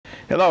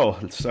Hello,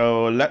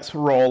 so let's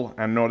roll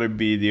another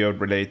video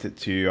related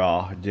to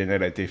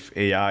generative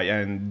AI,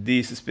 and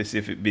this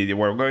specific video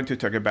we're going to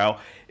talk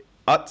about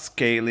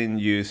upscaling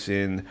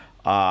using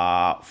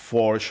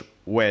Forge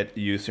web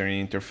user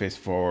interface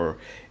for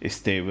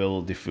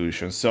Stable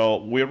Diffusion.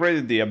 So we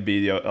already did a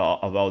video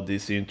about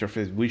this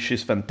interface, which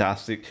is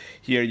fantastic.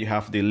 Here you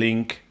have the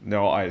link.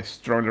 Now I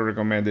strongly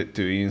recommend it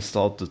to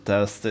install, to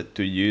test it,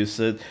 to use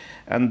it,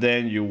 and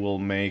then you will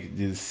make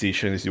the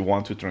decision if you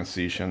want to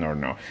transition or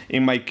not.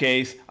 In my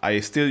case, I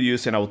still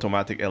use an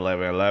automatic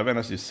 1111.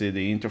 As you see,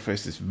 the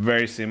interface is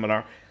very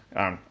similar.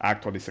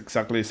 Actually, it's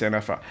exactly the same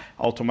as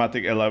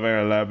automatic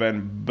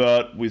 1111,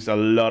 but with a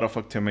lot of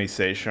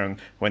optimization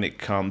when it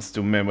comes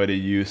to memory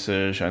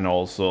usage and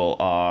also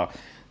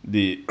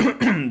the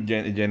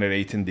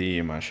generating the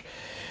image.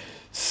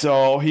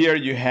 So here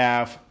you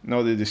have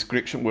the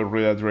description will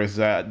really address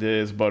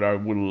this, but I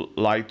would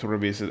like to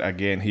revisit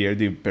again here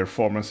the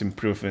performance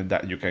improvement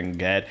that you can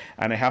get,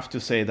 and I have to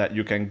say that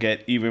you can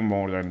get even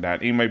more than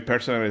that. In my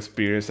personal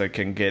experience, I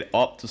can get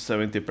up to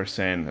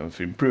 70% of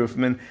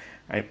improvement.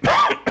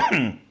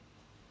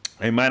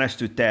 I managed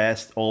to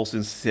test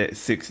also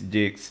 6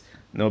 gigs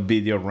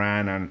video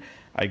ran, and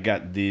I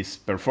got this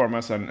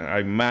performance, and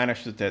I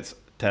managed to test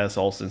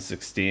also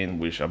 16,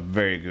 which are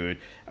very good,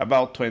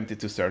 about 20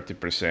 to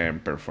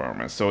 30%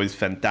 performance. So it's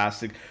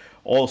fantastic.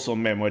 Also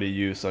memory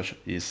usage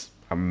is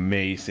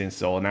amazing.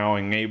 So now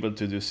I'm able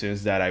to do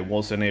things that I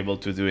wasn't able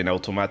to do in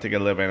automatic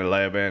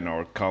 1111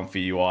 or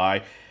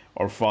Comfyui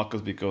or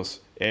Fooocus,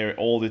 because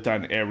all the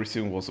time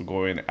everything was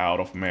going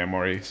out of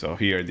memory. So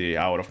here the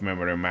out of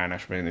memory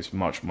management is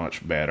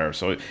much better.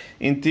 So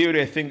in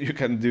theory, I think you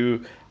can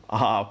do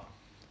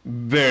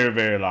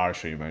very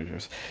large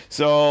images.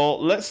 So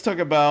let's talk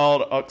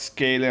about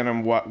upscaling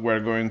and what we're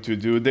going to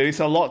do. There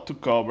is a lot to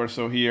cover,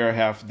 so here I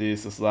have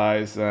these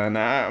slides, and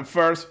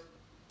first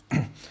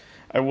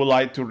I would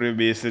like to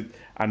revisit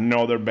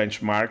another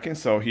benchmarking.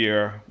 So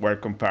here we're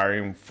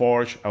comparing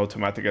Forge,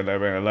 automatic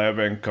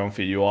 1111,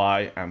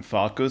 Comfyui, and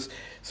Fooocus.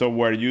 So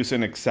we're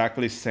using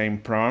exactly the same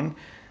prompt.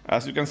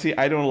 As you can see,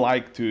 I don't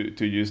like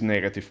to use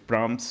negative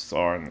prompts,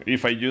 or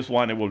if I use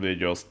one, it will be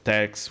just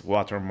text,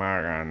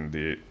 watermark, and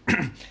the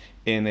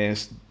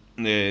NS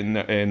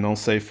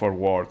non-safe for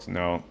words,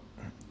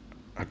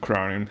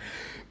 acronym.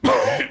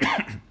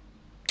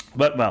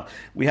 But well,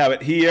 we have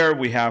it here.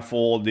 We have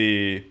all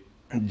the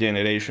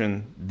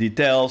generation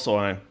details, so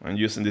I'm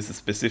using this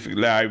specific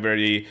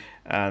library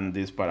and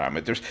these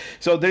parameters.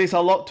 So there is a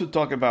lot to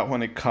talk about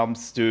when it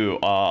comes to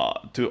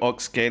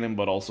upscaling,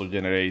 but also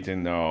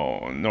generating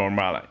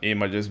normal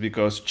images,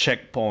 because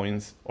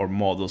checkpoints or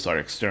models are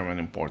extremely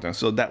important.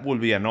 So that will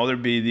be another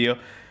video.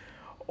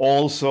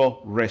 Also,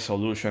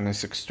 resolution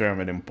is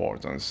extremely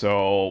important.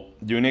 So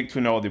you need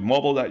to know the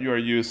model that you are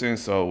using.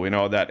 So we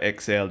know that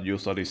XL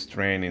usually is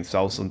trained in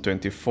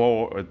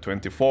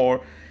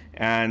 1024,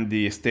 and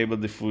the Stable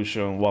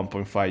Diffusion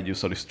 1.5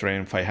 usually is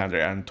trained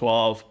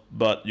 512,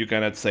 but you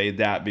cannot say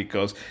that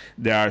because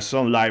there are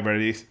some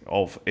libraries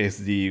of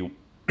SD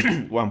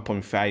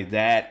 1.5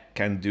 that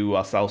can do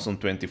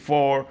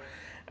 1024,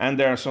 and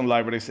there are some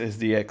libraries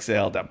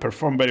SDXL that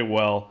perform very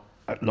well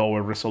at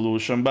lower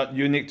resolution. But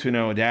you need to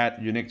know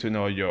that, you need to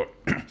know your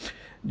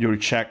your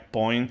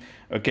checkpoint.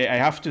 Okay, I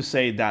have to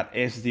say that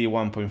SD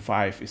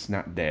 1.5 is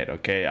not dead.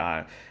 Okay,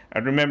 I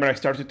remember I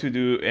started to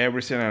do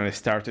everything, and I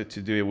started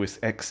to do it with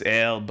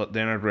XL, but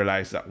then I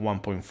realized that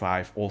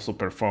 1.5 also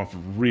performs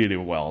really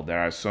well. There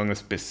are some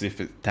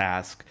specific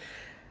tasks,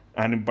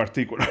 and in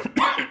particular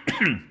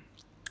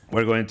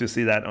we're going to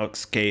see that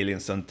upscaling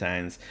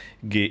sometimes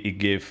it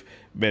give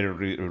better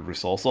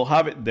results. So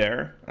have it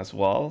there as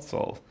well.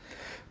 So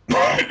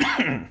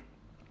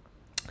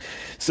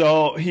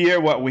so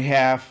here what we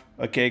have,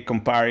 okay,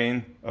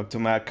 comparing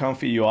automatic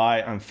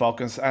Comfyui and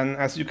Fooocus, and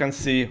as you can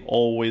see,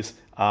 always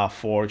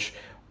Forge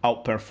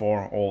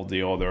outperform all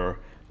the other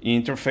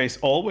interface.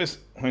 Always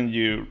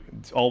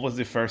always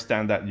the first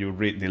time that you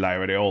read the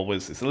library,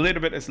 always it's a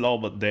little bit slow,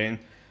 but then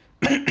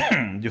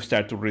you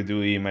start to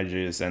redo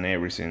images and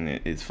everything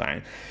is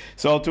fine.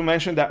 So to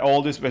mention that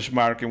all this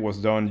benchmarking was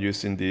done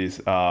using this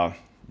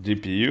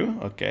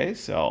GPU, okay,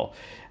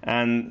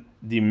 and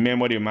the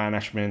memory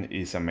management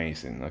is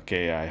amazing.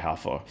 Okay,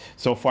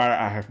 so far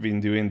I have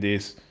been doing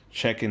this,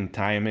 checking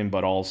timing,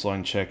 but also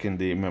I'm checking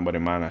the memory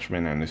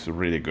management, and it's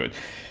really good.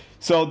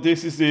 So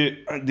this is the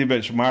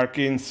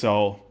benchmarking.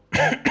 So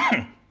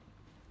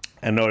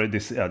another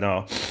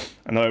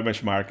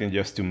benchmarking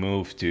just to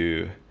move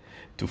to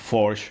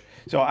Forge.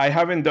 So I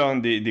haven't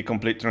done the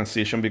complete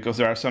transition because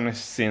there are some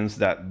things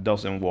that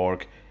doesn't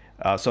work.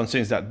 Some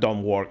things that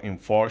don't work in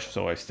Forge,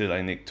 so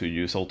I need to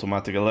use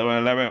automatic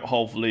 1111.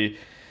 Hopefully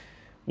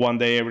one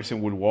day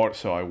everything will work,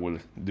 so I will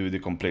do the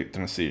complete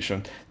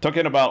transition.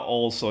 Talking about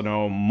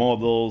also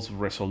models,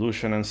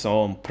 resolution, and so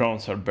on,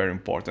 prompts are very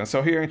important.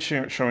 So here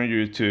I'm showing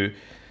you two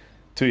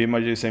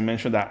images. I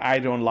mentioned that I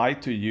don't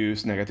like to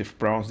use negative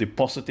prompts. The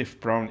positive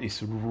prompt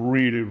is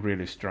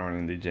really strong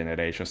in the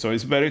generation, so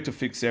it's better to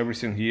fix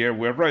everything here.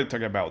 We're already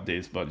talking about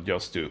this, but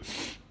just to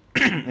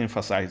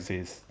emphasize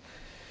this.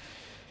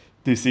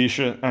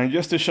 decision. And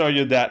just to show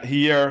you that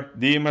here,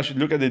 the image,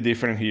 look at the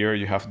difference here.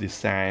 You have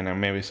design, and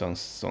maybe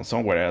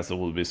somewhere else there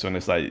will be some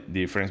slight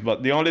difference.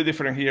 But the only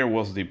difference here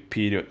was the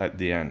period at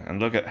the end. And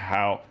look at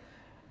how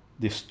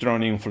the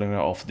strong influence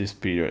of this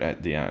period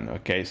at the end.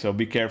 Okay, so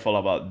be careful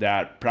about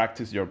that.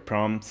 Practice your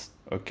prompts.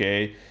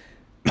 Okay.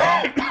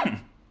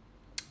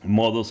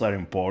 Models are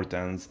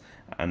important,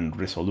 and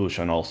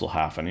resolution also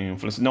have an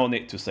influence. No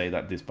need to say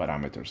that these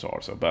parameters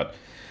also, but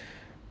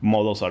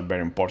models are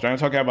very important. I'm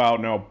talking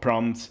about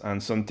prompts,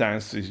 and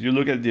sometimes if you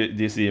look at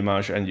this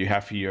image and you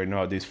have here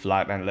this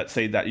flat, and let's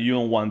say that you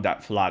don't want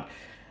that flat,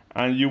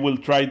 and you will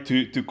try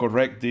to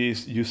correct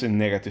this using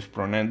negative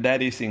prompt, and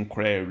that is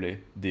incredibly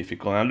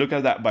difficult. And look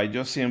at that, by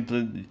just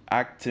simply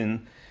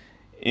acting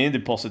in the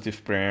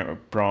positive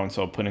prompt,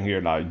 so putting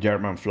here like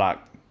German flag,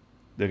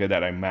 look at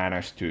that, I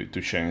managed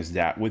to change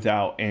that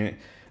without any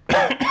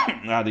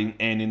adding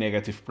any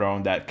negative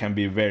prompt. That can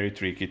be very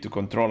tricky to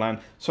control, and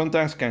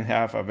sometimes can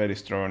have a very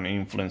strong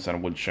influence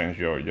and will change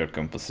your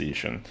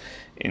composition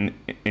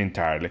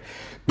entirely.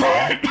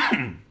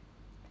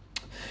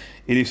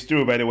 It is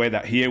true, by the way,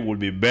 that here would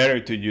be better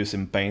to use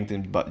in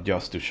painting, but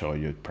just to show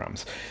you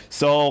prompts.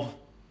 So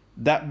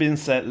that being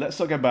said, let's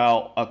talk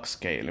about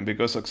upscaling,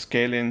 because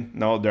upscaling,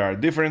 now there are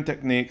different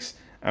techniques,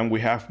 and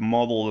we have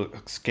model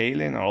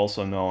scaling,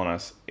 also known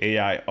as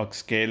AI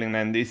upscaling,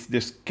 and it's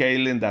the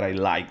scaling that I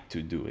like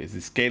to do. It's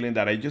the scaling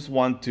that I just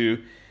want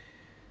to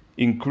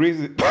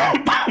increase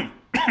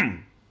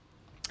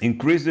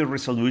increase the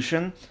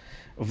resolution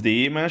of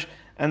the image,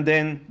 and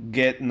then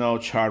get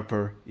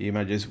sharper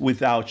images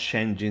without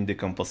changing the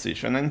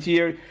composition. And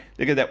here,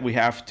 look at that, we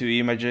have two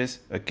images,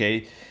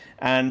 okay?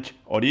 And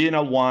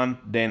original one,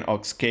 then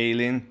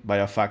upscaling by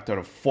a factor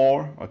of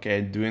 4, okay,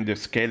 doing the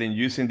scaling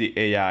using the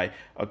AI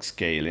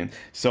upscaling.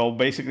 So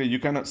basically you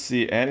cannot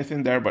see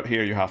anything there, but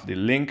here you have the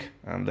link,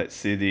 and let's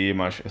see the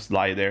image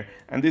slider,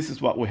 and this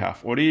is what we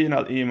have: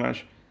 original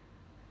image,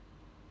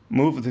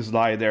 move the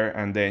slider,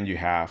 and then you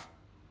have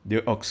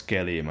the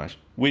upscale image,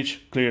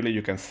 which clearly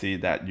you can see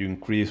that you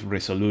increase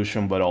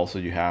resolution, but also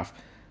you have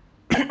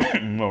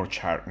more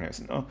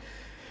sharpness, no?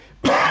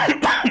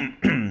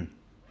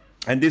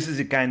 And this is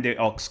the kind of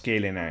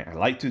upscaling I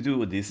like to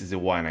do. This is the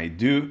one I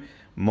do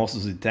most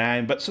of the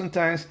time, but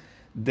sometimes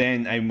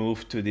then I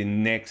move to the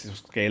next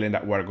scaling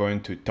that we're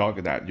going to talk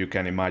about. You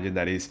can imagine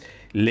that is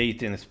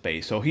latent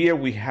space. So here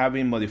we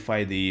haven't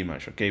modified the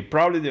image, okay?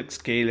 Probably the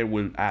upscaler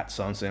will add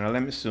something. Now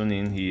let me zoom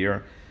in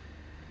here.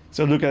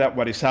 So look at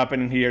what is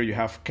happening here. You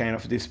have kind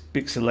of this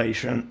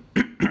pixelation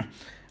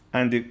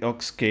and the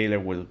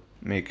upscaler will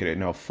make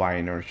it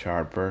finer,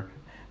 sharper.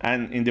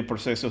 And in the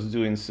process of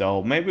doing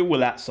so, maybe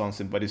we'll add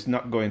something, but it's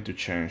not going to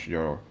change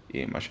your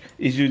image.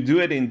 If you do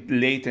it in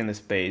latent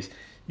space,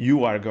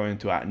 you are going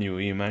to add new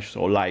image.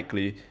 So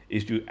likely,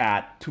 if you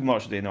add too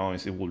much the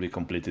noise, it will be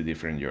completely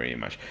different, your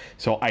image.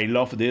 So I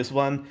love this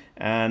one.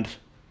 And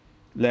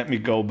let me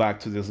go back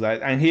to the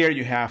slide. And here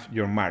you have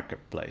your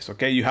marketplace,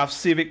 okay? You have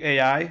Civic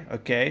AI,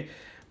 okay?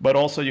 But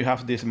also you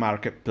have this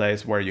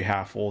marketplace where you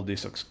have all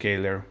these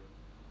upscaler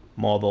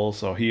models.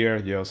 So here,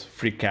 just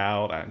freak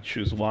out and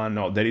choose one.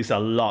 No, there is a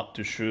lot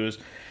to choose.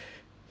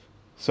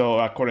 So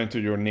according to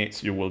your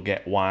needs, you will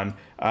get one.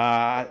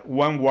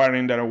 One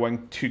warning that I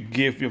want to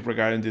give you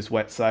regarding this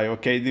website,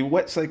 okay? The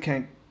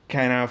website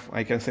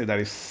I can say that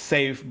it's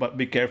safe, but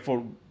be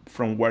careful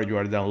from where you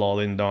are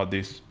downloading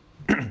this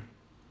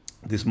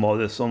this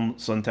model.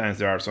 Sometimes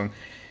there are some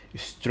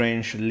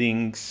strange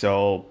links,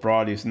 so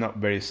probably it's not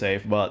very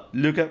safe, but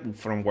look at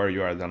from where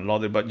you are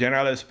downloaded. But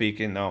generally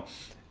speaking, no,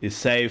 it's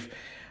safe.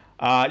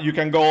 You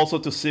can go also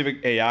to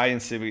Civic AI. In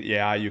Civic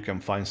AI, you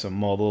can find some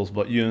models,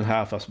 but you don't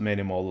have as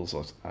many models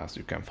as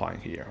you can find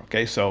here.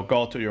 Okay, so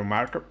go to your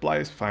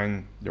marketplace,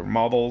 find your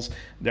models.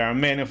 There are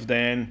many of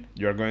them.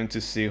 You're going to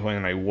see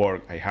when I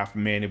work, I have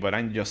many, but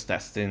I'm just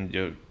testing.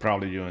 You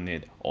don't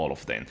need all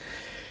of them.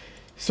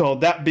 So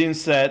that being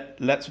said,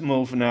 let's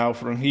move now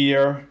from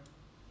here.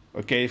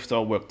 Okay,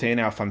 so we obtain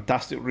a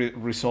fantastic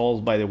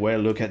results. By the way,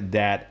 look at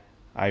that.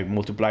 I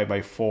multiply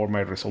by 4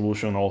 my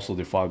resolution. Also,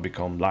 the file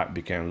became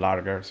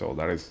larger. So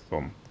that is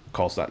some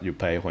cost that you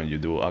pay when you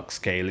do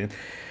upscaling.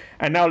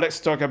 And now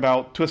let's talk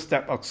about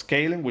two-step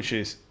upscaling, which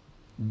is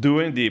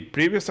doing the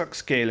previous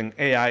upscaling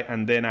AI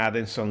and then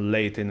adding some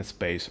latent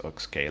space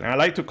upscaling. I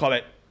like to call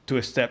it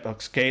two-step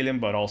upscaling,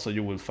 but also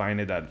you will find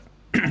it that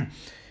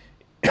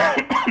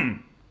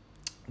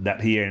that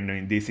here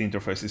in this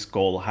interface is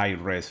called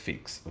high-res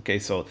fix. Okay,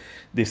 so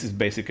this is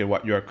basically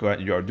what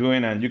you're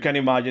doing, and you can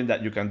imagine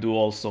that you can do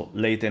also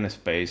latent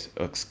space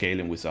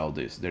scaling without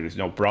this. There is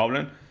no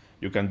problem.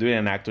 You can do it,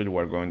 and actually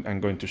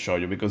I'm going to show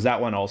you, because that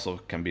one also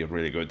can be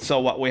really good. So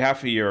what we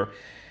have here,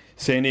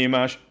 same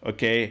image,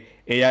 okay,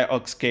 AI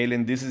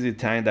upscaling. This is the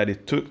time that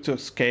it took to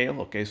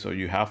scale. Okay, so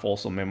you have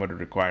also memory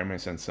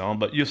requirements and so on,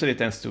 but usually it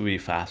tends to be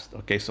fast.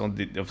 Okay, so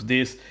of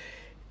this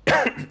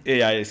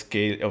AI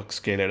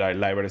scaler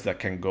libraries that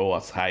can go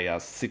as high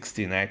as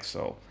 16x,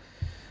 so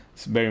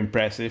it's very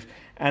impressive.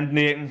 And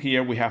then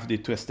here we have the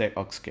two-step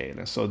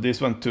upscaling. So this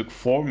one took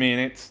 4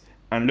 minutes,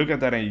 and look at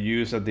that and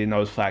use a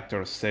denoise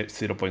factor of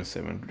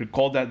 0.7.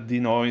 Recall that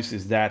denoise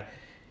is that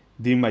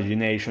the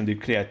imagination, the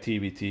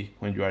creativity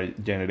when you are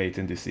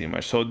generating this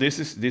image. So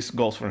this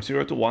goes from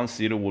 0 to 1.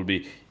 0 will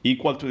be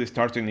equal to the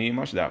starting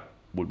image. That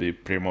would be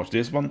pretty much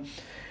this one.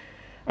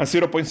 And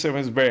 0.7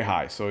 is very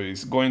high, so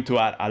it's going to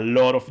add a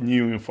lot of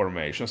new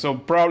information. So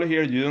probably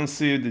here you don't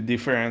see the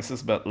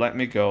differences, but let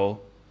me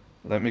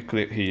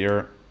click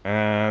here,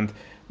 and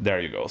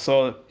there you go.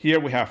 So here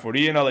we have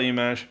original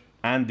image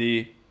and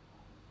the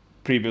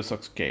previous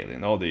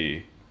upscaling, all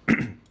the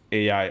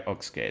AI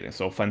upscaling.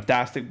 So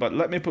fantastic, but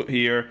let me put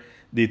here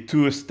the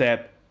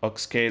two-step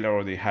upscaler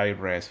or the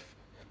high-res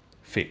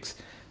fix.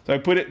 So I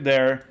put it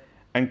there,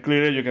 and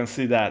clearly you can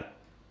see that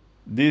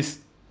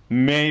this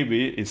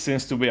maybe, it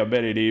seems to be a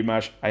better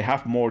image. I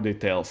have more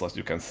details, as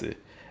you can see.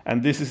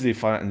 And this is the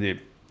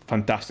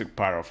fantastic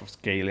part of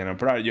scaling. And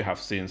probably you have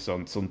seen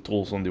some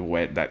tools on the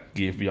web that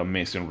give you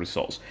amazing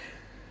results.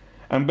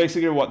 And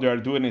basically what they are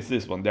doing is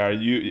this one. They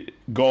are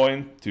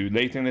going to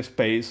latent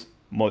space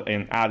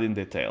and adding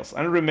details.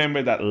 And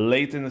remember that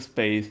latent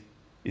space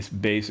is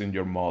based on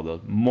your model.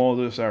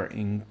 Models are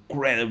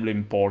incredibly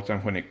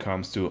important when it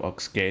comes to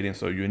upscaling,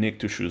 so you need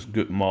to choose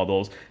good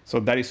models. So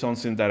that is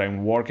something that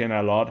I'm working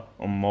a lot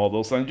on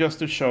models. And just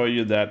to show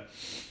you that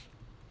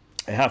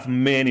I have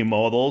many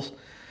models,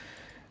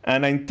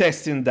 and I'm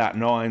testing that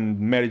now. I'm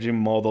merging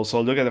models. So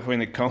look at it, when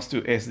it comes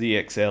to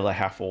SDXL, I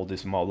have all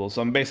these models.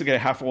 And basically I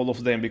have all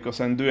of them because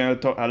I'm doing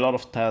a lot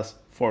of tests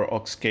for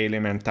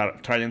upscaling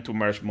and trying to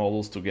merge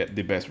models to get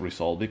the best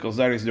result, because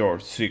that is your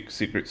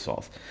secret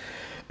sauce.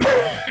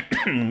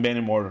 Many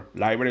more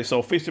libraries.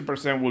 So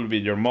 50% will be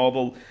your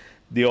model.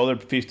 The other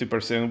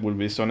 50% will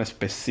be some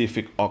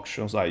specific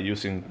options like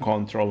using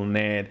control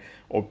net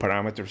or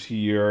parameters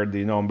here,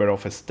 the number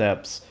of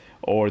steps,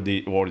 or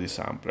the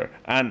sampler.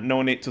 And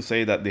no need to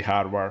say that the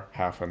hardware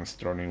have a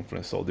strong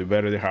influence. So the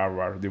better the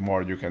hardware, the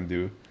more you can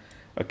do.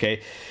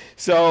 Okay,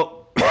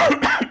 so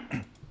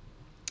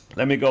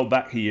let me go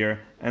back here,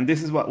 and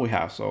this is what we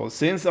have. So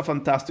since a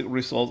fantastic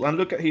results, and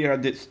look at here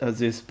at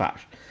this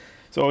patch.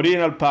 So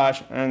original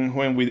patch, and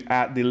when we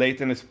add the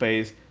latent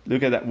space,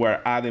 look at that,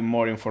 we're adding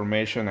more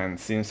information and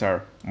things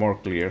are more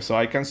clear. So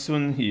I can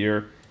zoom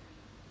here,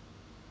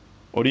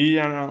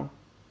 original,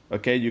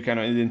 okay, you can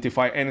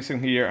identify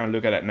anything here, and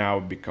look at it now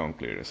become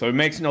clear. So it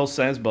makes no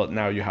sense, but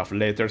now you have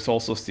letters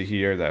also see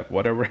here that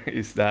whatever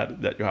is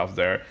that you have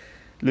there.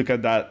 Look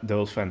at that,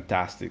 those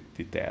fantastic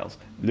details.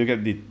 Look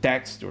at the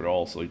texture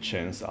also, it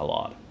changed a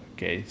lot.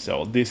 Okay,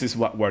 so this is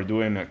what we're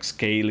doing,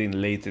 scaling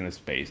latent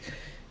space.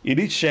 It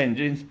is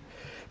changing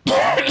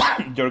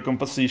your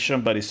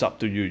composition, but it's up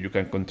to you. You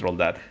can control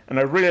that. And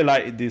I really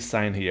like this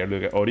sign here.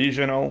 Look at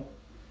original,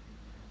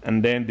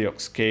 and then the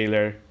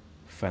upscaler.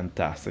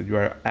 Fantastic. You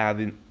are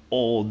adding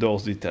all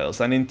those details,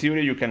 and in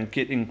theory you can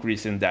keep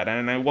increasing that.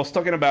 And I was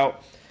talking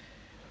about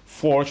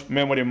Forge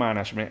memory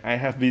management. I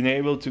have been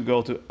able to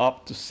go to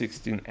up to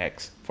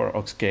 16x for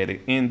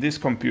upscaling in this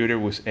computer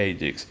with 8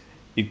 gigs.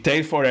 It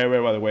takes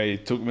forever, by the way.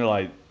 It took me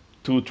like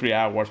 2-3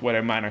 hours when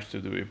I managed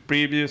to do it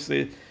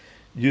previously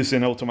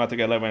using automatic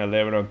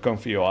 1111 on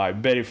Comfyui.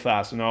 Very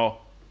fast,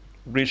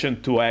 reaching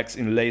 2x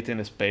in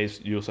latent space,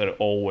 usually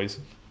always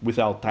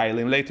without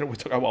tiling. Later we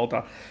talk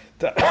about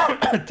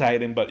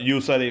tiling, but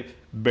usually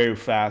very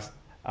fast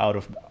out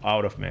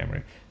of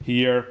memory.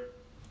 Here,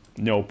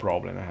 no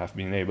problem. I have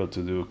been able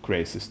to do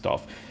crazy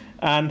stuff.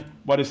 And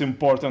what is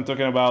important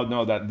talking about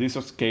now that this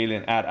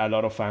scaling add a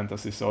lot of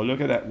fantasy. So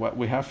look at that, what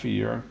we have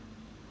here.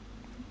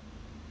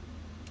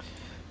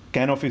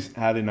 Kind of is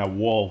adding a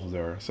wolf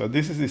there. So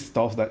this is the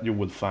stuff that you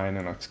would find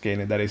in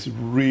upscaling that is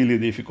really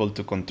difficult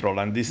to control.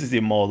 And this is the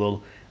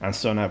model and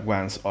some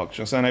advanced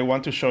options. And I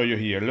want to show you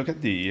here. Look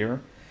at the ear.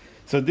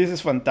 So this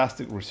is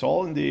fantastic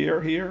result in the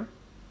ear here.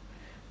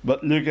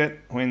 But look at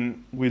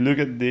when we look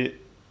at the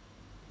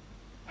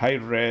high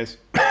res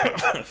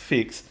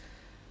fix.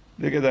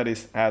 Look at that,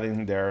 is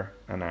adding there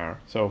an R.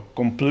 So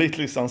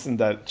completely something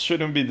that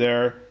shouldn't be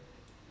there.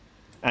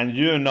 And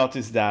you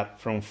notice that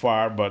from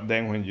far, but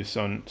then when you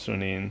zoom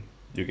in,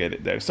 you get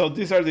it there. So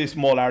these are the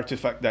small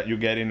artifacts that you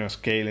get in a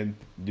scaling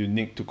you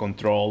need to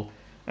control,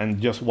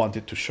 and just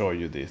wanted to show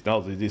you this. Now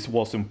this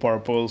was on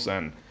purpose,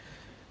 and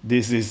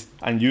this is,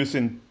 I'm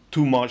using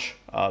too much,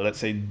 let's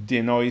say,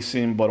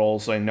 denoising, but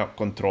also I'm not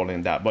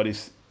controlling that.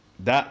 But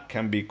that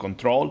can be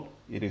controlled.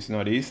 It is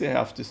not easy, I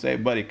have to say,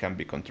 but it can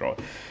be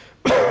controlled.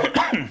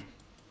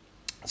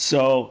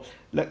 So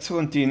let's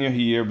continue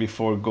here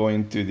before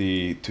going to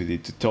the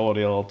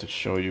tutorial to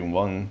show you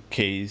one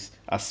case,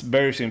 a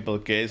very simple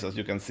case. As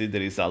you can see,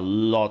 there is a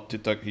lot to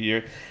talk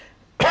here.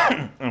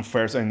 And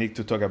first I need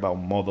to talk about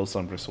models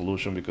and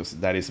resolution, because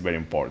that is very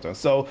important.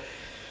 So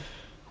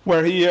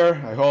we're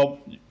here. I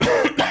hope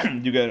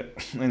you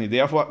get an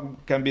idea of what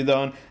can be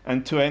done.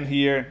 And to end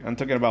here, I'm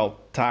talking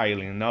about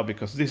tiling now,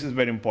 because this is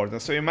very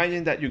important. So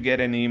imagine that you get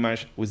an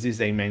image with these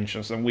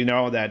dimensions, and we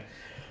know that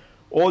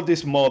all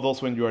these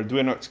models, when you are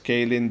doing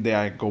upscaling, they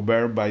are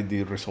governed by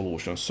the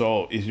resolution.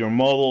 So if your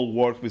model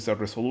works with a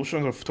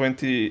resolution of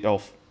 20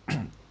 of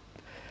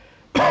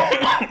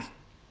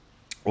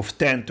of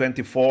 10,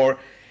 24.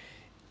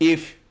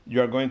 If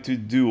you are going to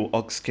do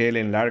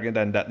upscaling larger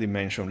than that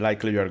dimension,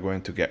 likely you are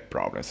going to get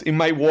problems. It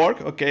might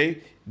work,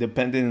 okay,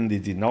 depending on the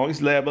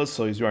denoise level.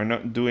 So if you are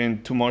not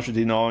doing too much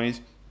denoise,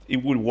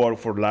 it will work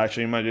for large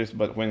images,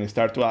 but when you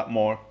start to add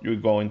more, you're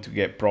going to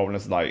get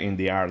problems like in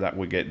the R that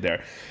we get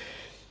there.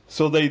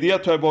 So the idea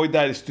to avoid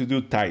that is to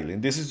do tiling.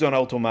 This is done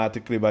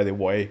automatically, by the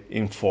way,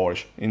 in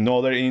Forge. In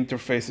other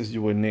interfaces,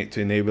 you will need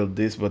to enable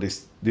this, but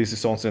this is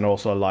something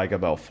also I like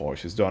about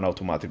Forge. It's done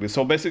automatically.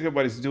 So basically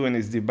what it's doing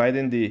is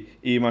dividing the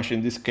image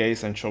in this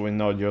case and showing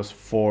not just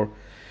 4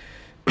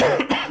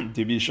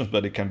 divisions,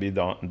 but it can be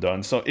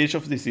done. So each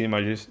of these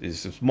images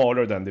is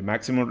smaller than the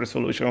maximum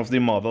resolution of the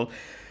model.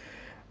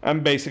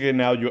 And basically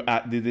now you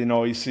add the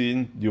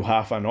denoising, you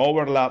have an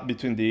overlap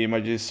between the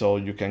images so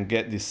you can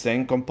get the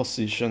same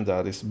composition.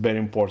 That is very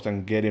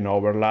important, getting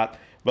overlap.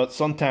 But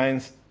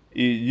sometimes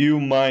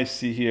you might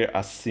see here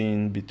a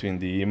scene between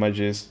the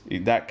images.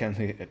 That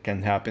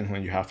can happen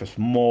when you have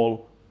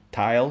small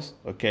tiles,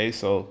 okay?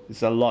 So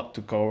it's a lot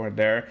to cover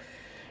there.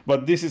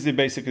 But this is the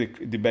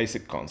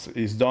basic concept.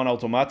 It's done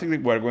automatically.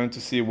 We're going to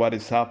see what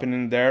is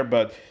happening there,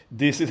 but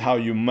this is how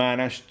you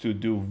manage to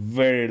do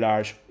very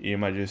large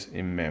images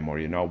in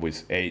memory,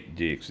 with 8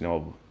 gigs,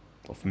 of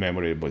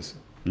memory with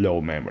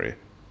low memory,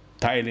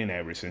 tiling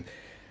everything.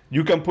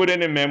 You can put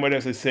it in memory,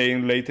 as I say,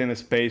 in latent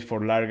space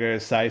for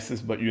larger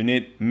sizes, but you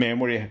need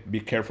memory.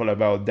 Be careful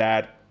about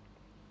that.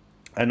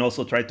 And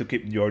also try to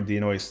keep your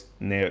denoise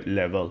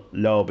level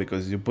low,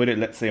 because you put it,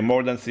 let's say,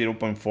 more than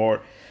 0.4,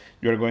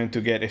 you're going to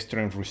get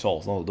extreme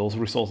results. Those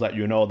results that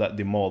that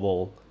the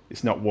model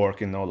is not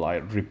working,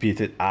 like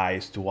repeated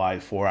eyes, 2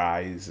 eyes, 4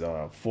 eyes,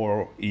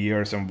 4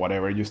 ears, and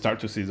whatever. You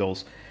start to see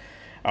those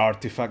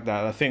artifacts.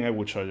 That I think I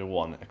will show you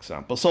one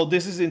example. So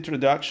this is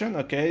introduction,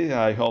 okay?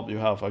 I hope you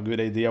have a good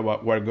idea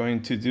what we're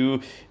going to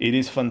do. It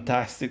is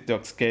fantastic, the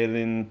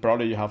upscaling.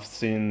 Probably you have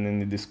seen in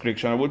the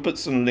description. I will put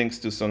some links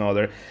to some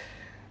other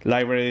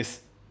libraries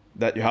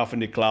that you have in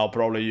the cloud,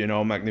 probably,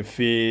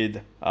 Magnifeed,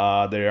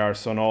 there are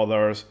some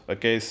others,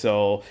 okay?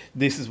 So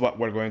this is what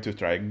we're going to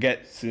try,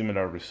 get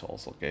similar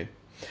results, okay?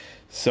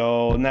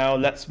 So now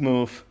let's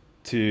move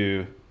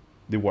to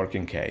the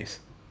working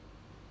case.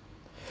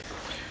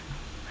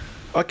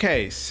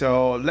 Okay,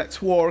 so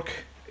let's work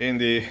in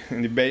the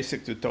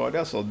basic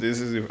tutorial. So this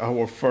is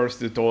our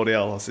first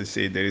tutorial. As I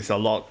see, there is a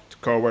lot to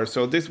cover.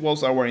 So this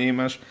was our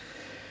image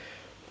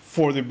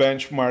for the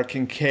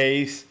benchmarking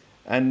case.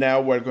 And now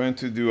we're going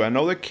to do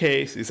another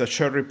case. It's a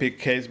cherry pick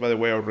case, by the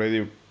way. I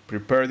already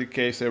prepared the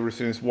case,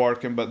 everything is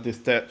working, but the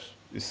steps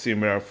is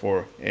similar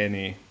for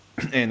any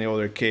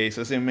other case.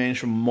 As I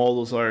mentioned,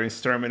 models are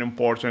extremely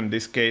important. In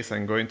this case,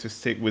 I'm going to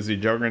stick with the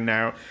Jugger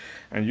now.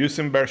 And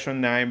using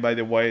version 9, by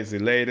the way, is the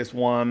latest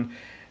one.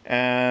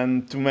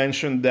 And to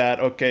mention that,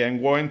 okay,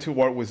 I'm going to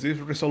work with this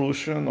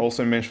resolution.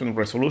 Also mentioned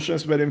resolution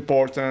is very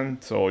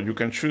important. So you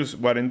can choose,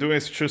 what I'm doing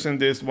is choosing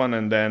this one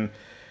and then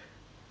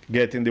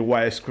getting the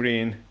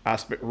widescreen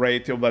aspect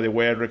ratio. By the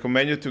way, I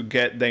recommend you to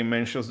get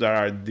dimensions that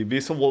are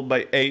divisible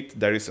by 8.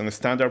 That is a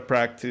standard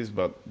practice,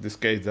 but this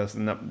case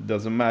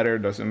doesn't matter,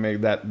 doesn't make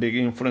that big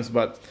influence,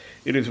 but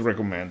it is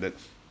recommended.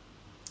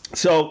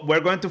 So we're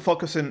going to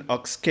focus on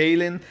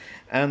upscaling,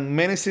 and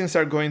many things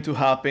are going to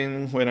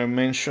happen when I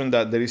mention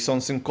that there is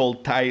something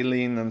called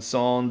tiling and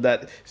so on.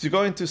 That if you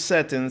go into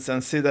settings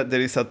and see that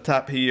there is a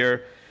tab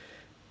here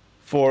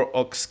for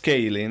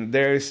upscaling,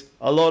 there's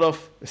a lot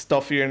of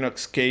stuff here in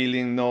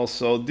upscaling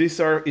also. These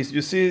are, if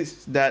you see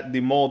that the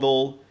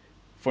model,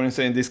 for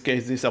instance, in this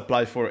case, this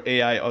applies for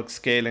AI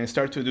upscaling,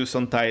 start to do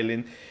some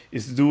tiling,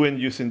 is doing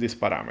using this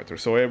parameter.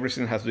 So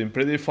everything has been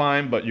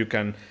predefined, but you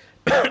can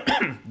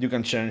you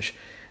can change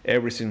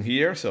everything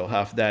here. So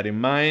have that in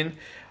mind.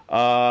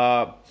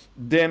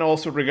 Then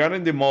also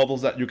regarding the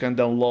models that you can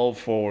download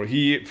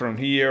from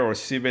here or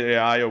Civil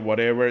AI or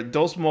whatever,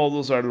 those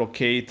models are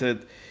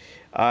located.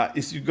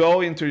 If you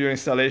go into your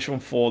installation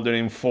folder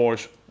in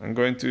Forge, I'm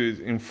going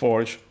to in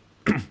Forge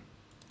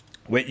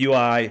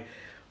WebUI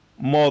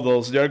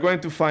models, you're going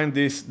to find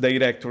these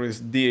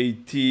directories: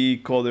 DAT,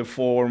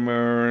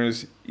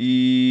 codeformers,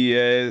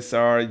 ESRGAN,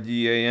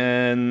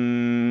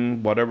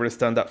 whatever the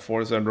standard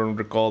for is, I don't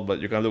recall, but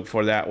you can look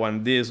for that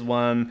one, this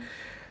one,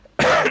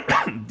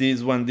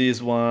 this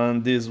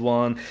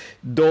one.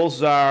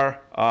 Those are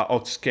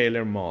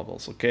upscaler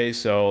models, okay?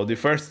 So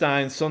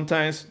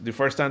sometimes the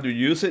first time you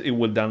use it, it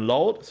will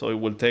download, so it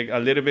will take a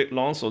little bit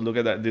long. So look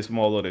at that, this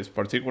model is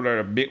particularly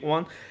a big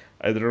one.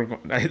 I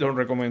don't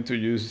recommend to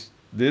use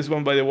this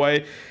one, by the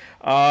way.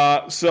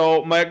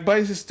 So my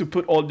advice is to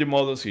put all the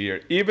models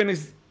here, even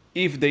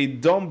if they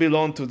don't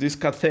belong to this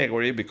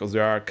category, because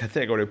there are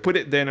category, put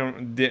it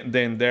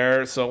then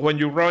there. So when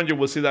you run, you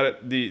will see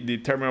that the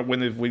terminal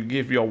window will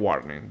give you a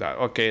warning that,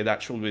 okay,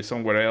 that should be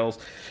somewhere else.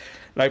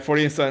 Like for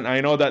instance, I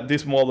know that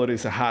this model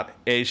is a HAT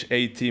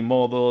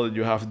model,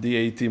 you have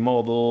DAT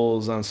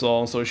models and so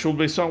on, so it should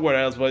be somewhere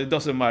else, but it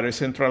doesn't matter,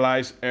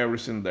 centralize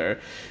everything there.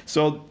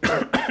 So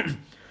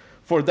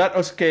for that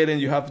upscaling,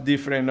 you have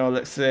different,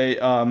 let's say,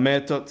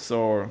 methods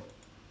or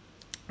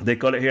They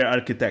call it here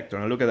architecture,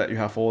 and look at that, you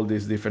have all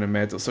these different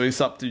methods. So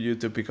it's up to you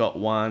to pick up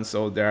one.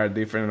 So there are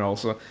different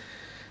also,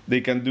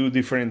 they can do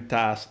different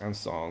tasks and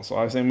so on. So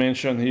as I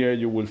mentioned here,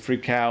 you will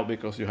freak out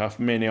because you have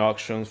many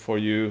options for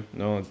you.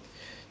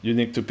 You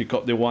need to pick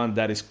up the one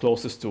that is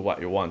closest to what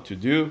you want to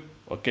do.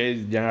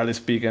 Okay, generally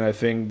speaking, I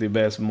think the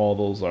best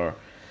models are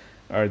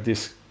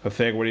this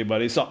category,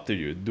 but it's up to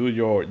you. Do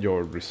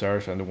your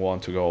research and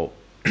want to go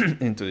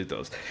into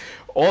details.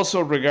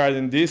 Also,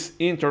 regarding this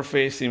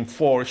interface in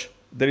Forge,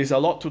 there is a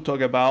lot to talk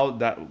about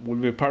that will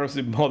be part of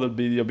the model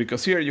video,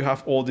 because here you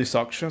have all these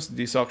options.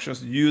 These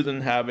options, you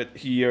don't have it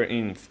here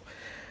in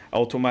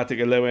automatic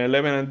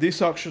 11.11, and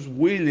these options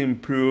will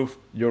improve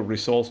your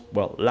results.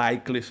 Well,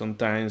 likely,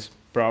 sometimes,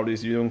 probably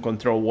if you don't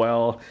control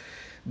well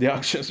the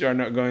options, you are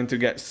not going to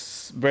get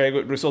very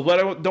good results. But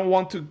I don't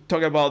want to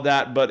talk about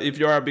that. But if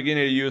you are a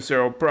beginner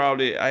user, or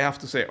probably, I have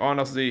to say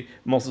honestly,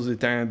 most of the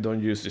time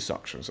don't use these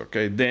options.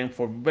 Okay, then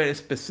for very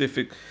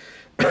specific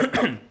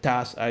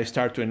tasks I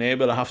start to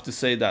enable. I have to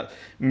say that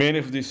many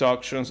of these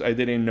options I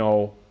didn't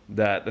know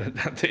that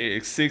they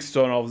exist.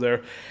 Some of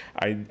there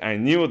I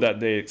knew that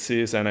they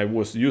exist, and I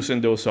was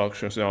using those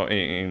options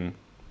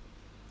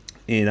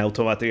in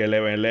automatic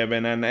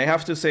 11.11. And I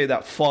have to say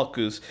that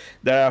Fooocus,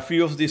 there are a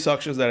few of these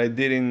options that I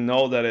didn't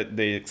know that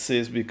they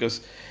exist,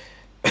 because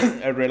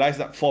I realized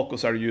that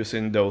Fooocus are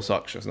using those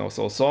options.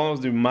 So some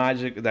of the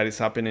magic that is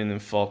happening in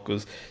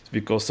Fooocus is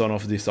because some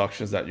of these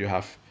options that you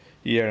have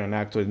here, and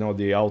actually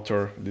the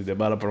author, the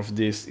developer of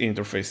this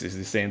interface is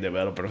the same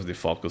developer of the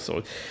Fooocus.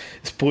 So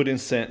it's putting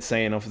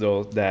saying of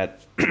those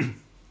that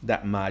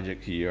that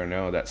magic here,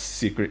 that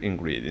secret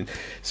ingredient.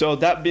 So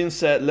that being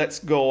said, let's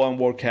go and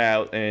work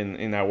out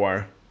in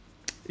our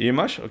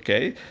image.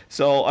 Okay,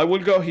 so I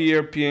will go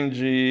here,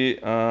 PNG,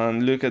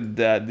 and look at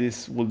that.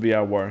 This will be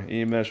our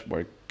image.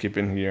 We're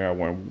keeping here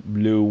our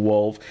blue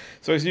wolf.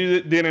 So as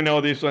you didn't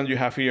know this one, you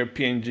have here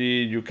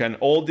PNG. You can,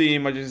 all the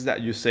images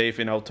that you save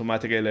in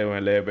automatic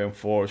 11.11,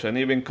 Forge, and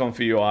even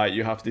Comfyui,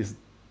 you have this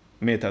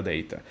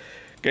metadata.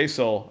 Okay,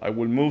 so I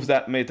will move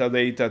that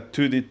metadata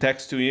to the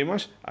text to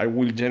image. I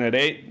will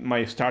generate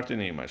my starting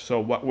image. So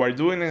what we're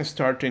doing in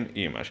starting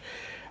image,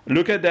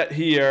 look at that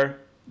here.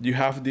 You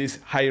have this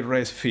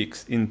high-res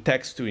fix in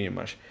text to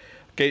image.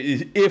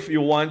 Okay, if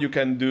you want, you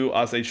can do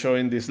as I show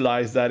in this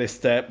slides, that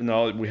step.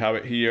 We have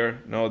it here.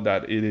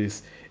 That it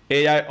is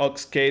AI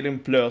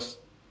upscaling plus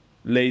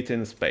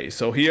latent space.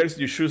 So here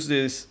you choose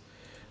this.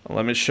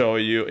 Let me show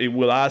you. It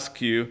will ask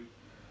you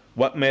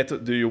what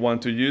method do you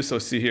want to use. So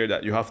see here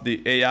that you have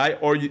the AI,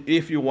 or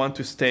if you want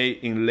to stay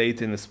in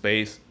latent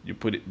space, you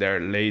put it there,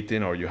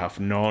 latent, or you have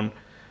none.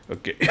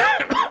 Okay,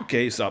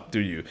 okay, it's up to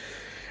you.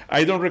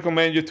 I don't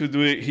recommend you to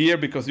do it here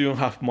because you don't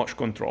have much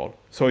control.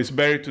 So it's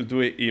better to do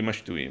it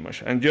image to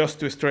image. And just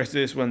to stress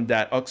this one,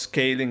 that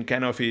upscaling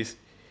kind of is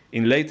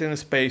in latent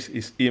space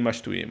is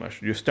image to image.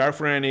 You start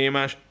from an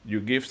image, you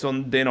give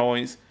some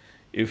denoise.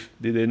 If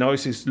the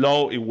denoise is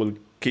low, it will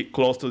keep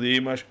close to the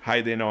image.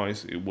 High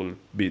denoise, it will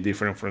be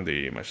different from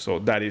the image. So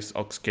that is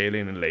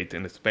upscaling in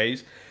latent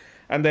space.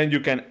 And then you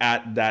can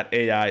add that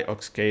AI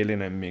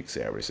upscaling and mix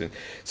everything.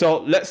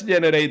 So let's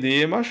generate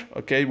the image.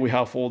 Okay, we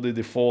have all the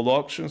default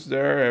options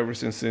there.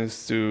 Everything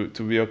seems to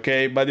be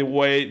okay. By the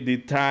way, the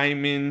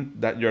timing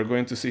that you're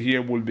going to see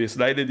here will be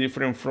slightly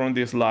different from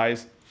the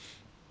slides.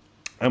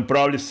 And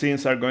probably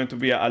scenes are going to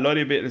be a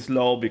little bit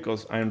slow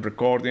because I'm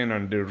recording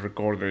and the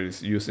recorder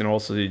is using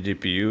also the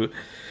GPU.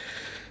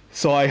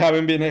 So I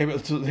haven't been able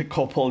to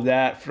decouple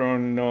that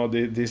from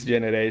this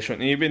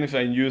generation. Even if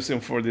I'm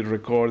using for the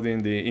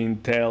recording the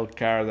Intel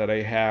card that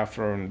I have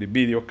from the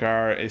video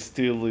card, it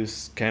still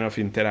is kind of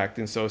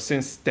interacting. So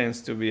since tends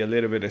to be a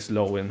little bit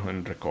slow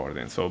when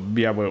recording. So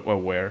be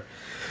aware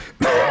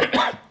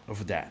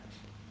of that.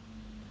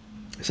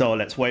 So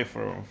let's wait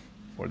for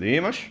the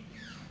image.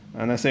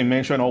 And as I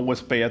mentioned, always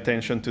pay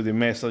attention to the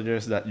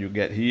messages that you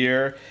get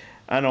here.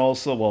 And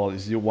also, well,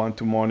 if you want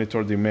to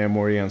monitor the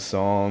memory and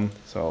so on.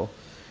 So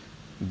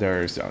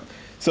there's that.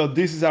 So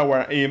this is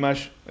our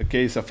image.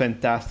 Okay, it's a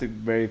fantastic,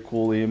 very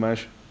cool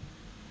image.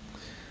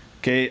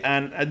 Okay,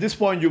 and at this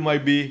point you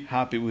might be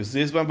happy with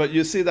this one, but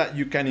you see that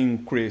you can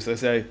increase,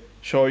 as I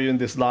show you in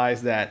the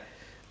slides, that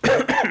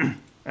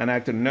and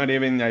actually not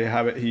even I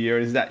have it here,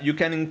 is that you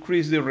can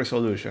increase the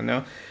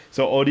resolution.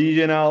 So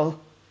original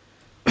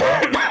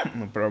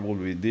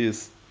probably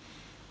this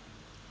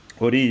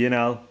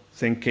original,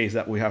 same case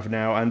that we have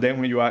now, and then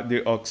when you add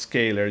the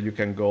upscaler, you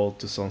can go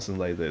to something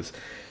like this.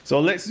 So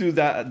let's do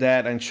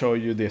that and show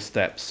you the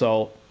steps.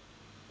 So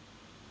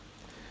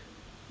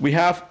we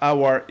have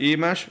our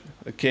image.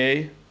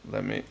 Okay,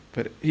 let me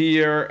put it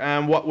here.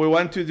 And what we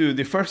want to do,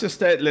 the first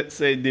step, let's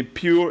say the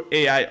pure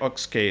AI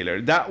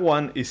upscaler. That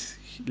one is,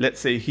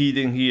 let's say,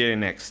 hidden here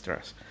in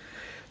extras.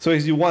 So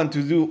if you want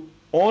to do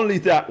only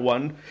that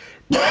one,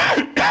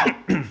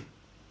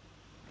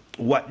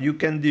 what you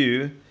can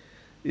do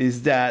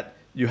is that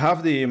you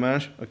have the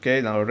image,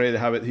 okay, now I already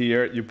have it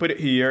here. You put it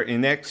here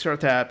in extra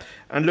tab,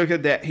 and look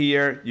at that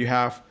here. You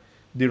have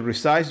the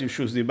resize, you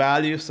choose the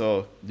value,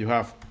 so you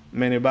have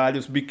many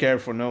values. Be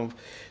careful now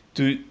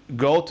To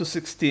go to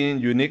 16,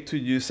 you need to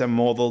use a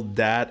model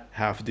that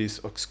have this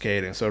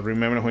upscaling. So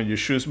remember, when you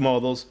choose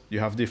models, you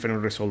have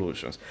different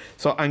resolutions.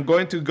 So I'm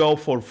going to go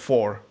for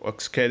 4,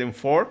 upscaling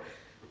 4,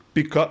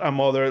 pick up a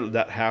model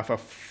that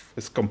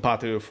is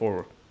compatible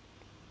for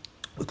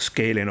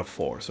upscaling of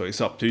 4. So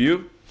it's up to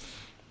you.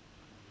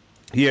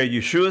 Here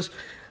you choose,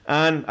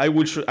 and I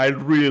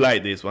really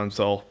like this one.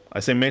 So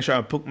as I mentioned,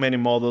 I put many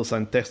models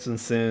and testing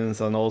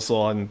scenes, and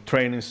also I'm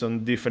training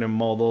some different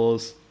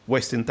models,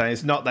 wasting time.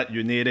 It's not that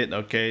you need it,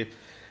 okay?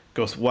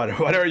 Because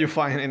whatever you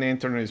find in the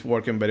internet is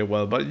working very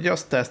well, but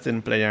just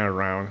testing, playing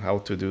around how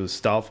to do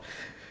stuff.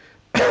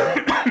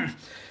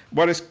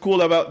 What is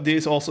cool about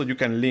this, also you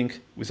can link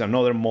with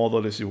another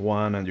model if you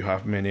want, and you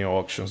have many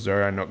options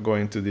there. I'm not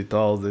going to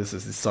details. This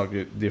is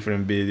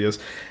different videos.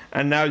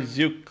 And now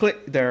you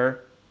click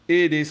there,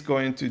 it is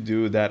going to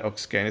do that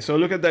upscaling. So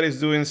look at that, it's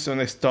doing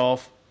some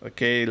stuff,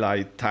 okay,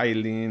 like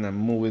tiling and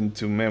moving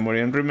to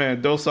memory. And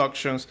remember, those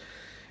options,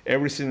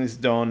 everything is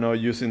done now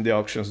using the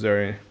options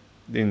there.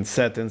 In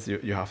settings,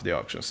 you have the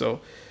options.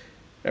 So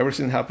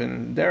everything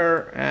happened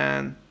there,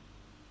 and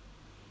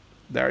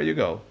there you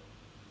go.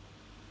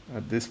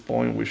 At this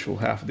point, we should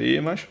have the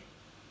image.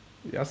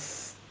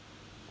 Yes.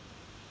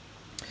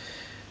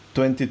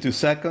 22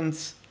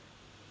 seconds.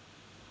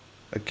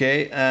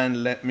 Okay,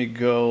 and let me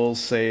go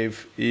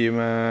save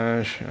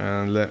image,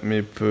 and let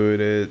me put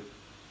it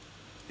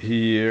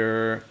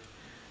here.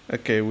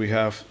 Okay, we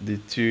have the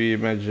 2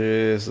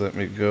 images. Let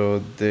me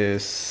go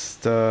this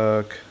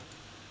stock.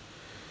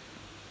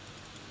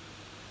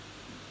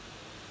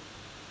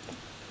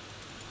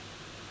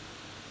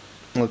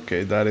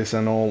 Okay, that is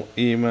an old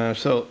image.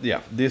 So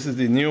yeah, this is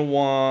the new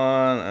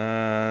one,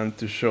 and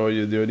to show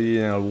you the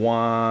original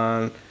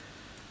one,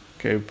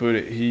 okay, put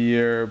it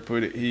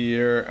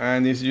here,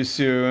 and as you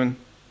soon,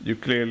 you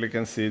clearly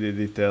can see the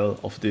detail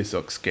of this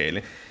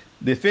upscaling.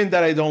 The thing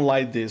that I don't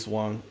like this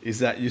one is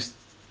that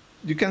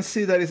you can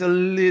see that it's a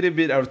little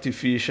bit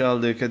artificial.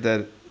 Look at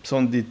that,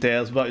 some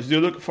details, but if you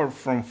look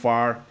from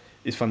far,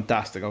 it's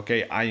fantastic.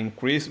 Okay, I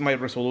increased my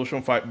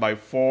resolution by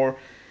 4.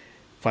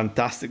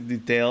 Fantastic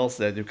details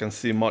that you can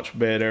see much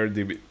better.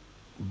 The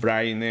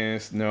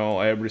brightness,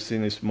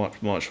 everything is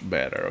much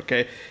better.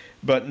 Okay,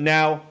 but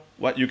now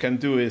what you can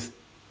do is,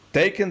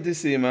 taking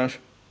this image,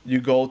 you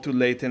go to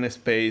latent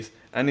space,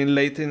 and in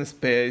latent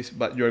space,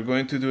 what you're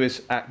going to do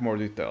is add more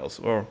details,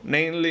 or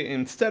mainly,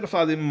 instead of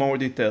adding more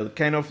detail,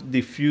 kind of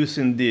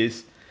diffusing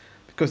this,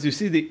 because you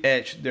see the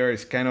edge there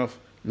is kind of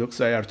looks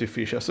like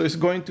artificial. So it's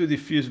going to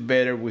diffuse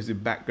better with the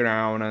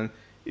background, and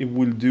it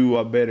will do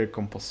a better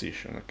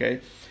composition. Okay.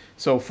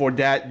 So for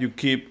that, you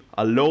keep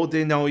a low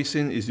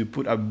denoising. If you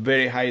put a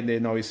very high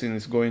denoising,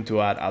 it's going to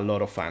add a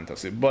lot of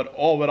fantasy. But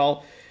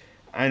overall,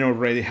 I'm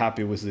already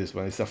happy with this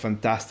one. It's a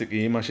fantastic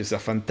image. It's a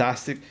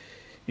fantastic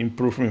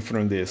improvement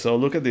from this. So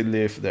look at the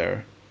leaf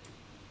there.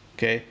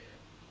 Okay.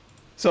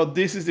 So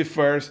this is the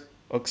first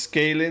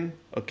upscaling.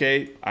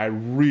 Okay. I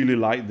really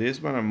like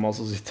this one, and most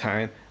of the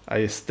time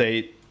I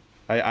stay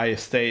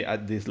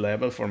at this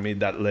level. For me,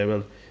 that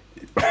level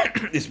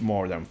is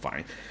more than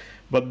fine.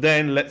 But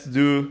then let's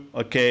do,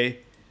 okay,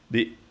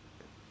 the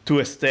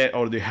 2-step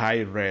or the high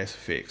res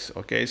fix.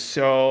 Okay,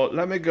 so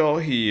let me go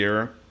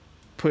here,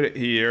 put it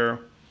here,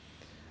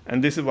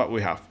 and this is what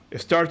we have.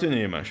 Start an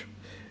image.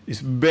 It's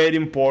very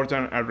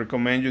important. I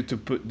recommend you to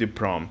put the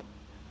prompt.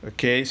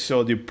 Okay,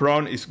 so the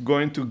prompt is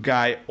going to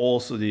guide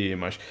also the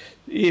image.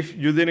 If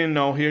you didn't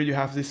know, here you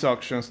have these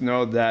options.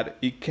 Know that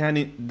it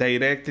can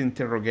direct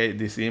interrogate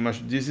this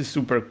image. This is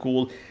super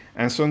cool.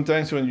 And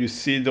sometimes when you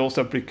see those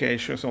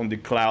applications on the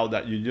cloud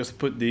that you just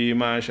put the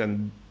image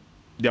and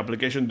the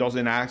application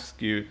doesn't ask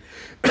you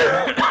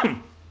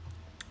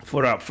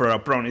for a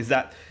prompt, is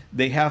that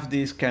they have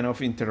this kind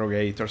of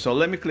interrogator. So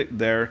let me click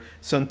there.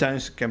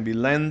 Sometimes it can be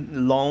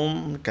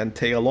long, can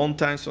take a long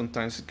time.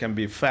 Sometimes it can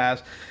be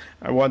fast.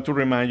 I want to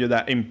remind you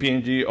that in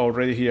PNG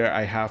already here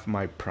I have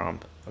my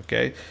prompt.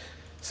 Okay,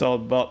 so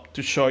but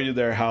to show you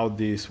there how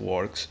this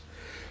works.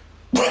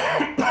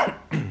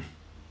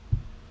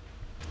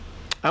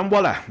 And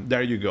voila,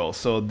 there you go.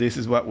 So this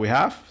is what we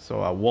have.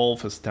 So a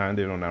wolf is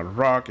standing on a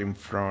rock in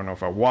front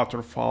of a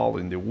waterfall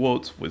in the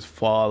woods with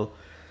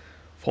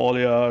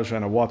foliage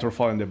and a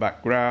waterfall in the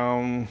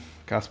background.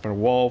 Casper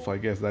Wolf, I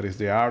guess that is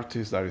the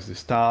artist, that is the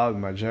style.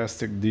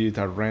 Majestic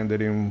detail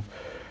rendering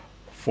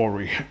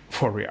for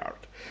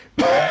art.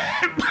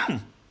 I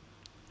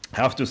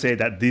have to say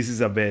that this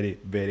is a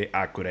very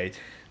accurate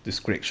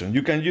description.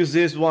 You can use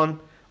this one.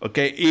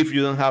 Okay, if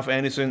you don't have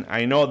anything,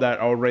 I know that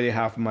I already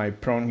have my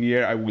prompt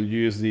here. I will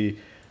use the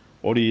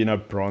original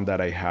prompt that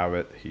I have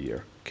it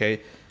here. Okay,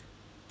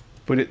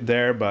 put it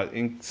there, but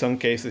in some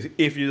cases,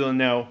 if you don't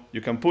know, you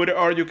can put it,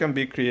 or you can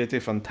be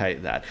creative and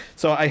type that.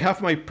 So I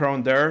have my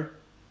prompt there.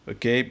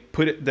 Okay,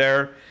 put it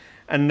there,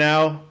 and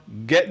now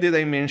get the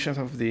dimensions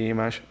of the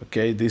image.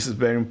 Okay, this is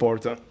very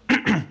important.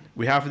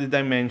 We have the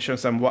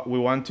dimensions, and what we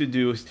want to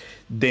do is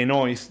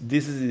denoise.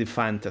 This is the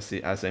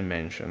fantasy, as I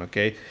mentioned.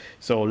 Okay,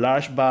 so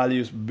large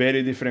values,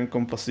 very different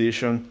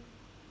composition,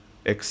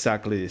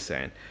 exactly the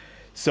same.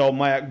 So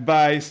my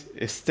advice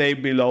is stay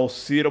below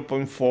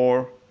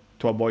 0.4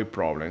 to avoid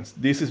problems.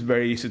 This is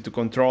very easy to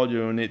control. You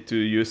don't need to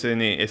use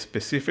any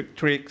specific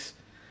tricks.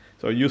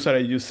 So usually I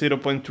use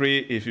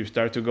 0.3. If you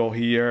start to go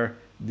here,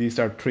 these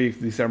are tricks.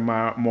 These are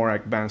more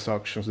advanced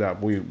options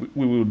that we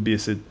will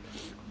visit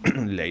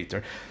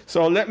later.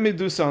 So let me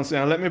do something.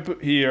 And let me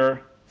put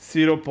here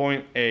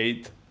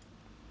 0.8,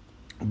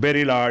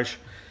 very large.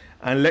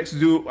 And let's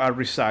do a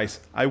resize.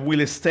 I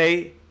will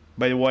stay,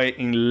 by the way,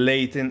 in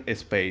latent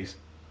space.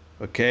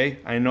 Okay,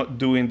 I'm not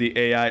doing the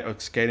AI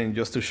upscaling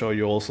just to show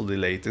you also the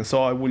latent.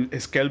 So I will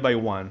scale by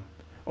 1.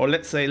 Or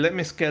let's say, let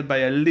me scale by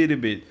a little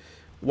bit,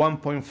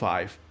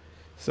 1.5.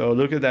 So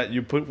look at that,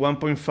 you put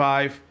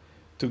 1.5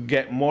 to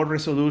get more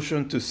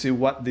resolution to see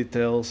what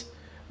details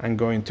I'm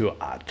going to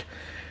add.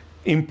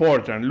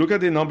 Important, look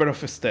at the number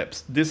of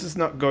steps. This is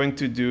not going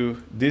to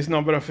do this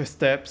number of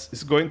steps,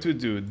 it's going to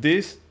do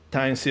this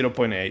times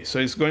 0.8. So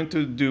it's going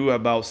to do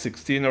about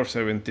 16 or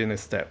 17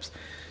 steps.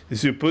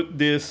 If you put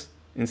this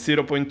in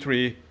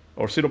 0.3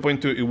 or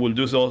 0.2, it will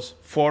do those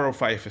 4 or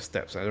 5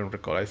 steps. I don't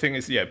recall. I think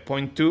it's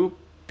 0.2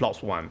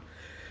 plus 1,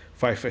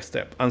 5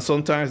 steps. And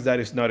sometimes that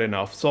is not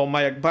enough. So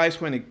my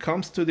advice when it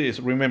comes to this,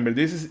 remember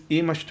this is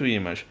image to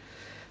image.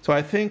 So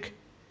I think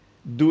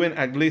doing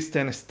at least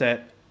 10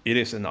 steps, it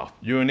is enough.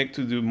 You need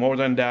to do more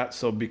than that,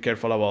 so be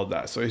careful about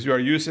that. So if you are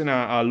using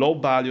a low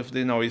value of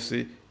the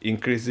noisy,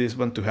 increase this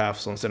one to have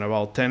something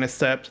about 10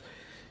 steps.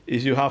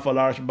 If you have a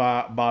large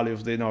value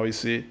of the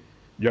noisy,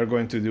 you're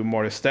going to do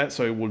more steps,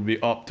 so it will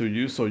be up to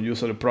you. So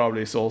usually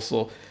probably it's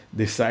also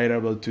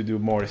desirable to do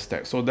more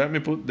steps. So let me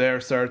put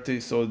there 30.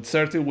 So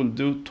 30 will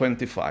do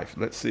 25.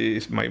 Let's see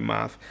if my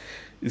math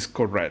is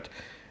correct.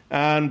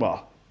 And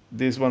well,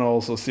 this one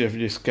also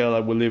CFG scale, I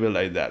will leave it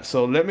like that.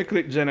 So let me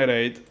click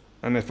generate.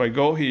 And if I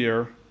go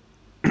here,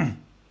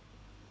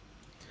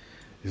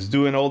 it's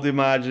doing all the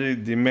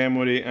magic, the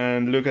memory,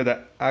 and look at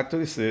that.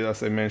 Actually, see,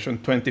 as I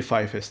mentioned,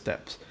 25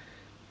 steps.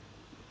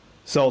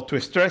 So to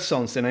stress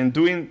something, I'm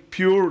doing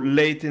pure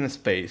latent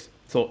space.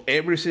 So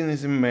everything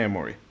is in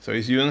memory. So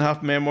if you don't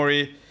have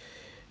memory,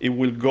 it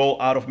will go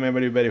out of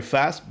memory very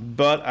fast.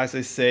 But as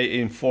I say,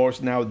 in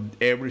Forge now,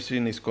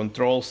 everything is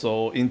controlled.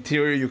 So in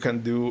theory, you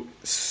can do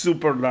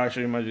super large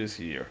images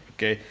here,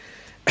 okay?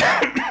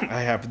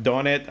 I have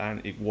done it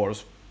and it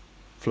works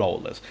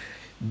flawless.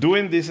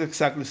 Doing this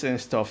exactly same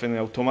stuff in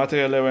automatic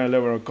 11.11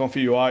 or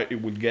Comfyui, it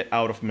will get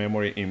out of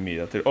memory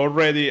immediately.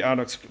 Already,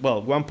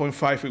 well,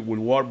 1.5 it will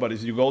work, but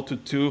if you go to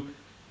 2,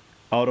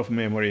 out of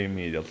memory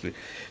immediately.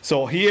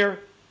 So here,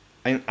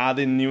 I'm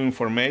adding new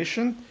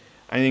information.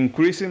 I'm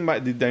increasing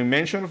the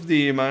dimension of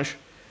the image.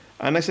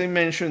 And as I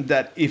mentioned,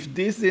 that if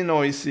the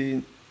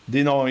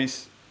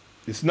noise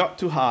is not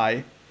too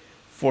high,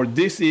 for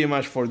this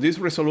image, for this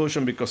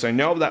resolution, because I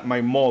know that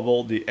my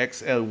model, the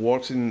XL,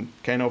 works in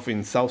kind of in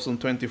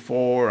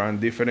 1024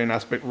 and different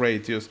aspect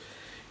ratios,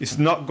 it's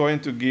not going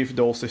to give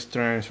those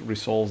strange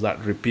results that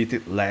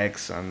repeated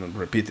legs and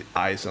repeated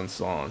eyes and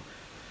so on.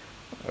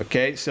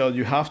 Okay, so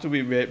you have to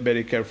be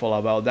very careful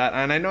about that.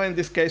 And I know in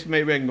this case,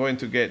 maybe I'm going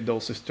to get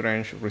those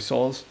strange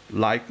results,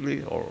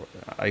 likely, or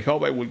I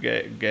hope I will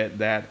get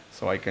that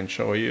so I can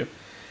show you.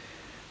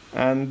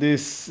 And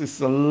this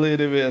is a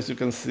little bit, as you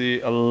can see,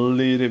 a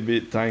little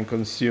bit time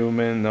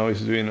consuming. Now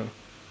it's doing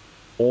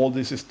all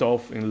this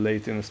stuff in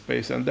latent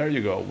space, and there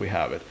you go, we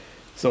have it.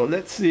 So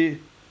let's see.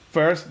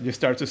 First, you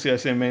start to see,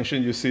 as I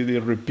mentioned, you see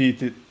the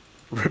repeated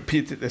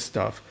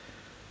stuff.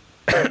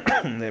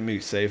 Let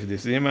me save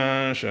this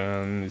image,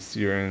 and it's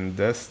here in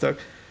desktop.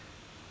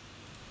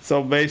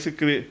 So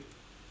basically,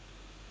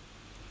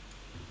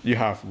 you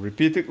have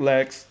repeated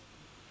legs.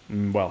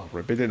 Well,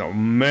 repeated, no,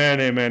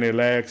 many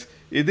legs.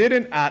 It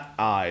didn't add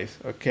eyes,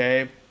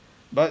 okay?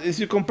 But as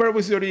you compare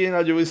with the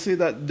original, you will see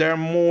that there are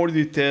more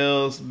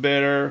details,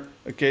 better.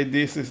 Okay,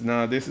 this is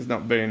not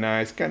very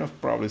nice. Kind of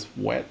probably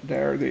wet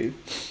there.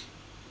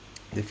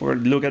 If we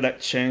look at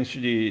that, change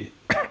the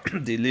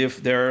the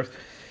leaf there.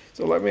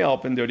 So let me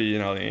open the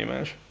original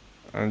image,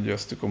 and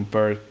just to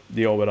compare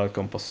the overall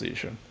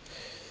composition.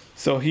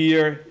 So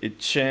here it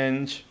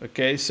changed,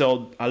 okay?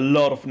 So a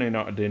lot of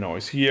the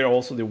noise. Here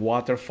also the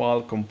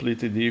waterfall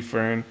completely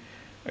different,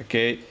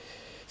 okay?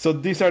 So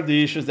these are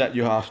the issues that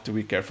you have to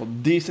be careful.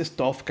 This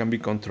stuff can be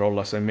controlled,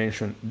 as I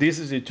mentioned. This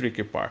is the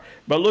tricky part.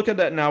 But look at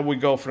that now, we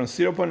go from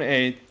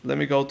 0.8, let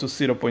me go to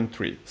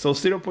 0.3. So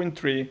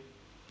 0.3,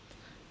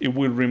 it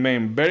will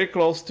remain very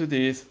close to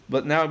this,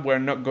 but now we're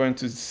not going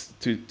to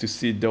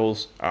see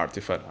those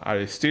artifacts.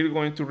 I'm still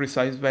going to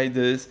resize by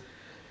this.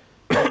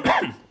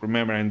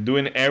 Remember, I'm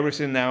doing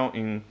everything now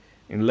in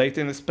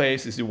latent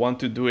space. If you want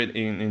to do it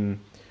in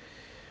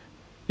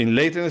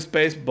latent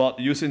space, but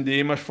using the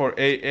image for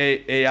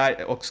AI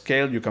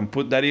upscale, you can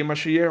put that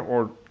image here,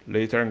 or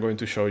later I'm going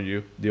to show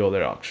you the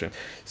other option.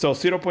 So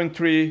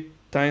 0.3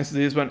 times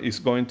this one is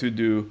going to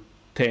do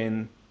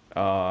 10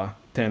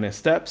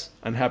 steps.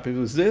 I'm happy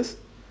with this.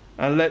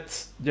 And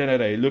let's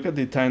generate. Look at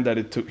the time that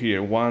it took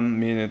here, 1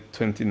 minute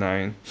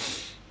 29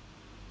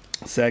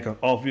 seconds.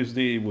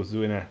 Obviously, it was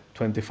doing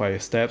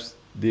 25 steps.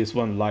 This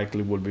one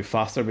likely will be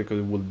faster because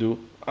it will do,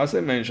 as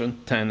I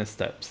mentioned, 10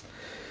 steps.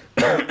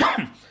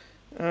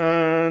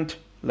 And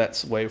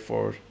let's wait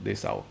for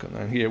this outcome.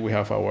 And here we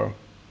have our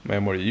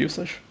memory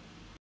usage.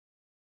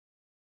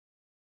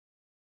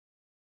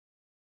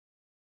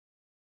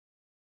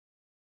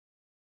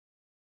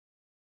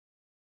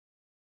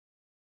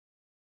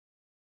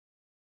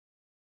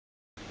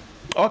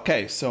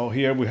 Okay, so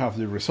here we have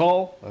the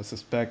result. I was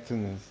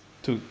expecting it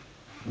took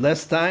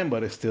less time,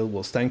 but it still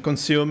was time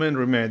consuming.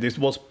 Remember, this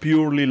was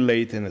purely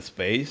latent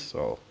space,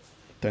 so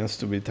it tends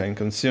to be time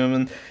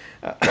consuming.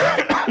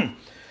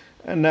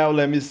 And now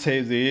let me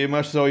save the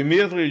image. So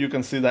immediately you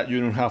can see that you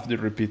don't have the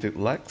repeated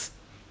legs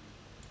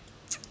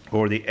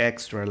or the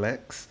extra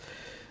legs.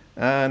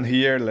 And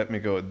here, let me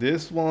go with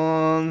this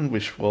one,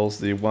 which was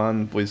the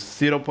one with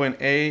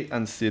 0.8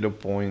 and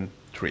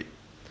 0.3.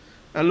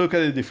 And look at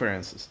the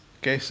differences.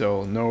 Okay,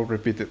 so no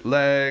repeated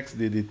legs.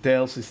 The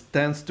details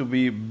tends to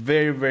be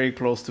very, very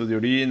close to the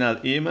original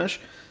image.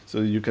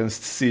 So you can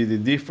see the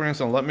difference.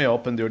 And let me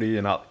open the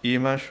original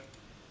image.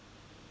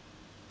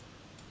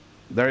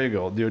 There you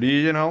go, the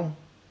original.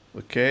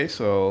 Okay,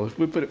 so if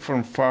we put it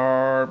from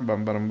far,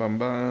 bam, bam, bam,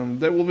 bam,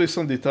 there will be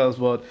some details,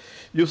 but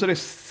usually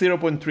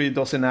 0.3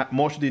 doesn't add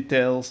much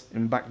details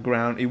in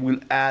background. It will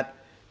add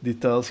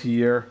details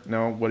here,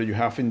 now what you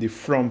have in the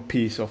front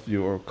piece of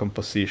your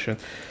composition.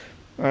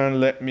 And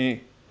let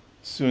me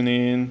zoom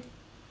in,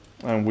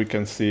 and we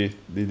can see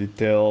the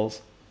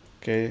details.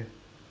 Okay,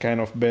 kind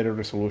of better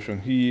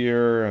resolution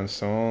here, and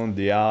so on.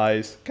 The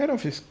eyes, kind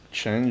of is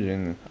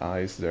changing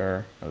eyes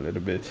there a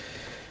little bit.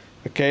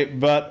 Okay,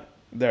 but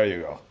there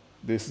you go.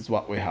 This is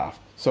what we have.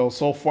 So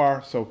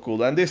far, so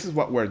cool. And this is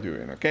what we're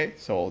doing, okay?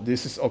 So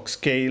this is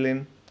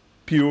upscaling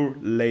pure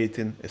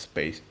latent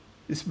space.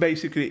 It's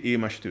basically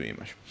image to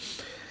image.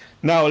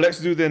 Now let's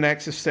do the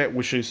next step,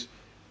 which is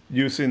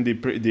using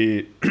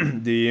the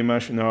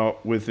image now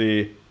with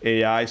the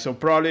AI. So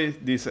probably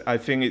this, I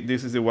think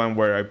this is the one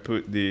where I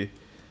put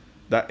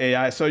that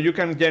AI. So you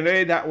can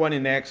generate that one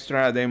in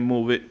extra, then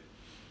move it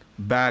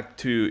back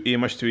to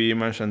image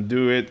and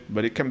do it,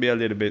 but it can be a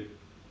little bit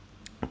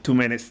too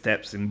many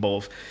steps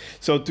involved.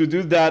 So to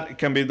do that, it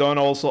can be done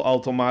also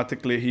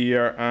automatically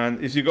here.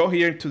 And if you go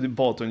here to the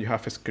bottom, you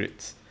have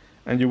scripts,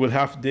 and you will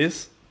have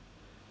this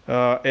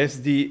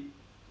SDXL,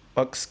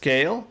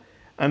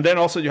 and then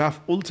also you have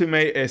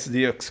Ultimate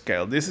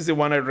SDXL. This is the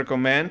one I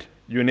recommend.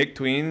 You need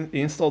to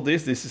install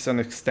this. This is an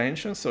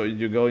extension, so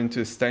you go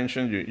into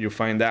extension, you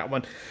find that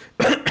one,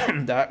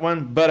 that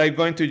one. But I'm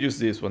going to use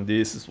this one.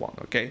 This is one,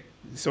 okay?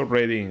 It's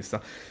already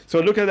installed.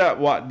 So look at that.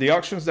 What the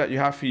options that you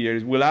have here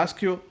is will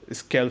ask you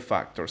scale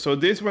factor. So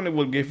this one, it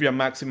will give you a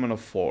maximum of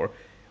 4.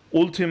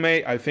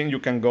 Ultimate, I think you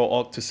can go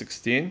up to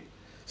 16.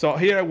 So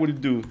here I will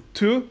do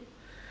 2.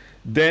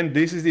 Then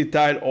this is the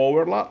tile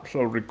overlap.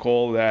 So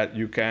recall that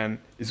you can,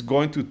 it's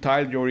going to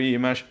tile your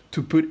image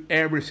to put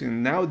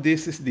everything. Now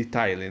this is the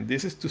tiling.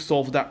 This is to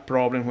solve that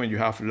problem when you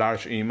have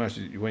large image,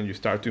 when you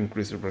start to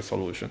increase the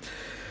resolution.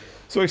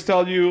 So it's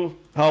tell you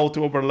how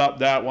to overlap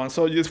that one.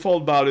 So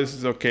default values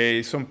is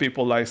okay. Some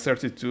people like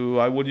 32.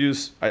 I would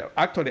use,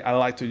 actually I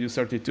like to use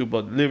 32,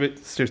 but leave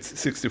it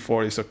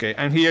 64 is okay.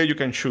 And here you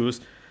can choose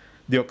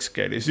the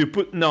upscale. If you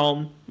put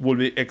none, will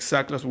be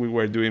exactly as we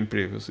were doing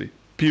previously.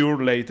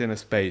 Pure latent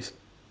space.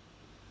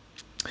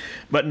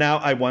 But now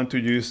I want to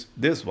use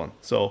this one.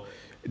 So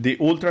the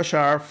ultra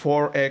sharp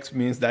 4x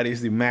means that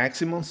is the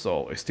maximum.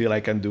 So still I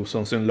can do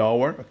something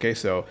lower. Okay,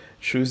 so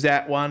choose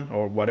that one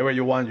or whatever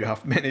you want. You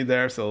have many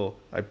there. So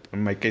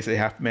in my case, I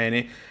have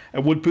many. I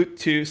would put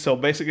 2. So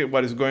basically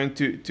what is going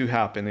to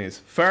happen is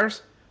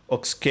first,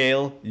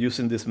 upscale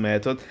using this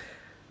method,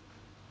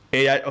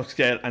 AI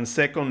upscale, and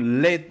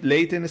second,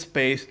 latent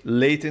space.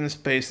 Latent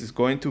space is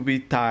going to be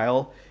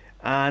tile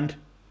and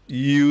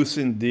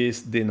using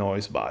this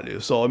denoise value.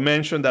 So I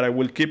mentioned that I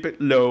will keep it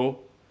low.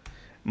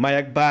 My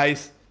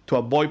advice to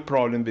avoid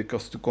problem,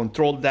 because to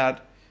control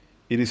that,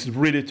 it is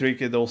really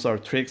tricky. Those are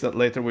tricks that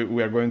later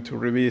we are going to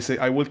revisit.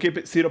 I will keep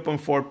it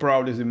 0.4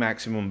 probably is the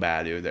maximum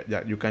value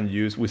that you can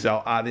use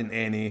without adding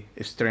any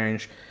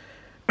strange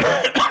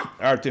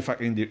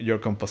artifact in your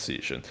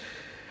composition.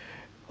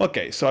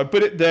 Okay, so I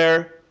put it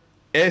there.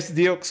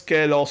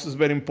 SDXL also is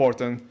very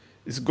important.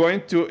 It's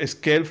going to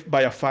scale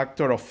by a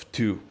factor of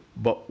 2.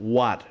 But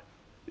what?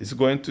 It's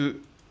going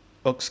to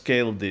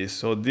upscale this.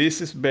 So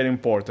this is very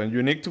important.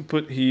 You need to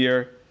put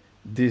here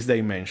this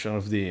dimension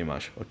of the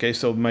image. Okay,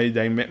 so my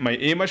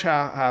image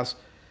has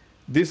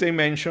these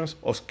dimensions,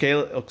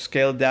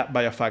 upscale that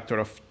by a factor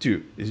of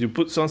 2. If you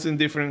put something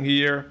different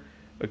here,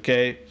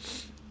 okay,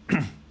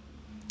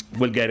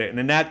 we'll get it.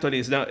 And actually,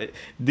 it's not,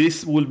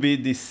 this will be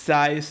the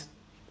size.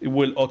 It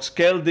will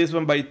upscale this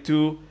one by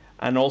 2,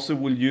 and also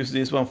we'll use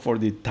this one for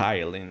the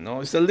tiling.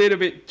 No, it's a little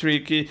bit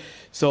tricky.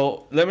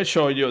 So let me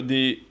show you.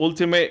 The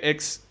Ultimate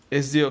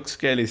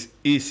SDXL is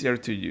easier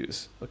to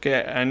use.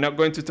 Okay, I'm not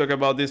going to talk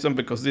about this one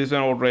because this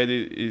one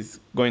already is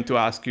going to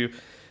ask you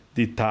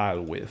the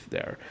tile width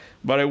there.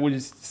 But I will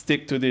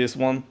stick to this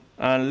one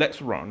and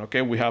let's run.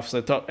 Okay, we have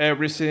set up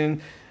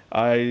everything.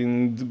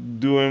 I'm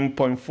doing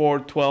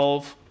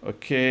 0.412.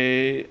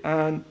 Okay,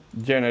 and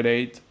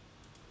generate.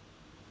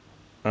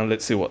 And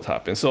let's see what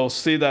happens. So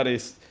see that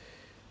is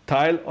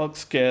tile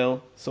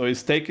upscale. So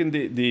it's taking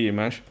the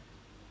image,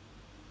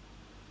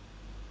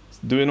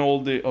 doing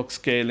all the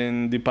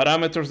upscaling, the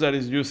parameters that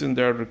is using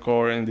there,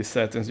 recording the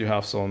settings you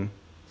have some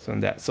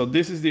that. So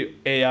this is the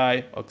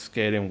AI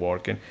upscaling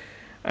working,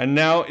 and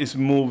now it's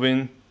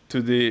moving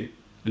to the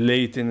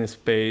latent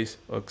space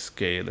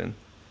upscaling.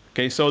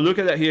 Okay, so look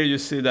at that here. You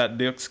see that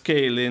the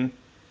upscaling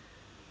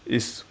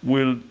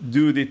will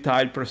do the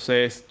tile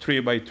process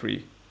 3 by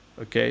 3.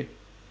 Okay,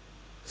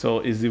 so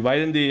it's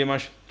dividing the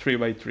image 3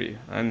 by 3,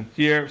 and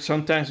here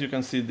sometimes you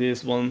can see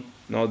this one.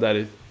 Now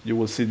that you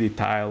will see the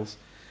tiles.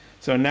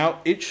 So now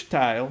each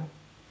tile,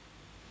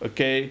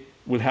 okay,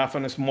 will have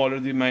a smaller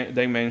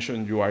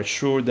dimension. You are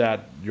sure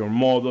that your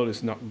model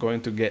is not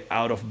going to get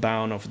out of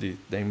bound of the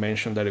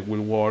dimension that it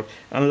will work,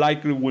 and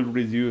likely will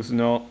reduce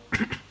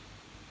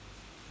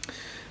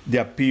the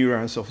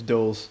appearance of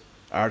those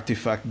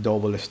artifact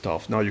double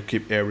stuff. Now you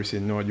keep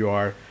everything. Now you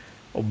are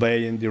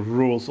obeying the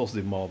rules of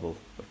the model.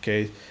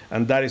 Okay,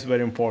 and that is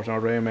very important. I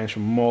already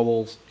mentioned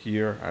models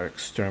here are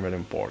extremely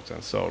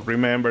important. So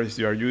remember, if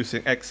you are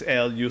using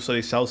XL,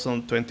 usually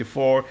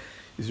 1024.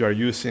 If you are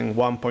using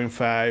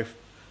 1.5,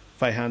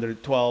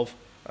 512,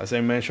 as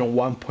I mentioned,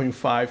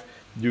 1.5,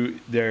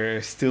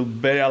 they're still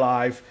very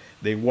alive.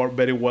 They work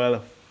very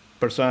well.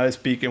 Personally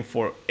speaking,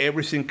 for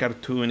everything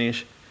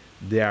cartoonish,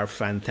 they are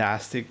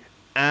fantastic.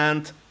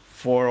 And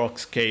for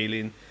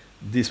upscaling,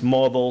 these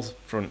models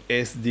from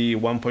SD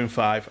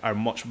 1.5 are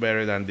much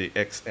better than the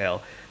XL.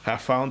 I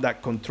found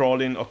that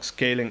controlling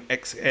upscaling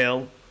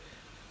XL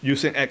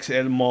using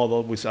XL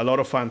model with a lot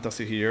of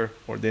fantasy here,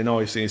 or the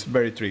noising, is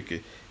very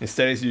tricky.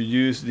 Instead, if you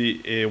use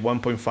the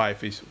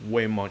 1.5, it's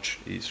way much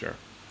easier.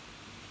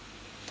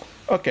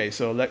 Okay,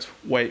 so let's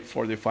wait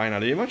for the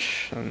final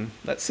image and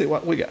let's see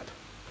what we got.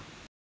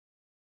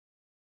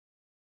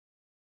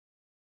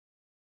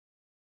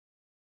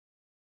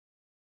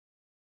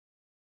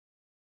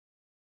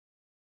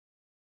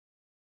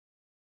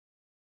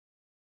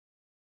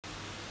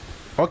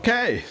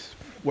 Okay,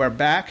 we're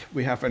back.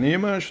 We have an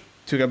image.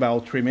 Took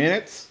about 3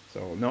 minutes,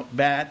 so not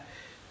bad.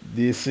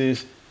 This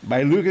is,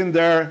 by looking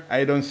there,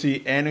 I don't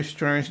see any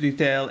strange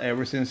detail.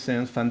 Everything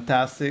seems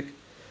fantastic.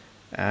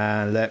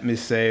 And let me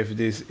save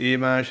this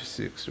image,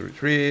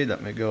 633.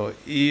 Let me go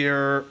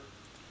here.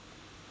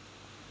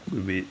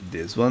 Will be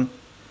this one.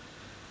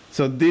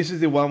 So this is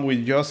the one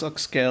we just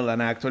upscale,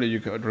 and actually you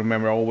could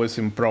remember always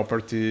in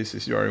properties,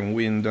 if you are in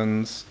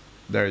Windows,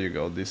 there you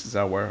go. This is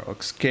our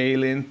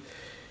upscaling.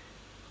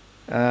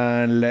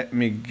 And let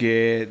me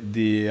get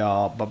the,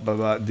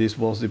 this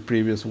was the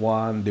previous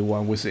one, the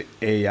one with the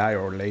AI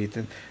or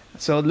latent.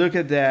 So look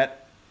at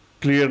that.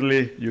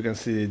 Clearly, you can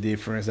see the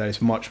difference. That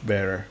is much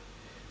better.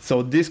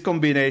 So this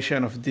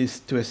combination of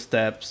these two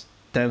steps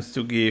tends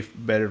to give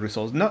better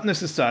results. Not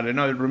necessarily.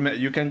 No,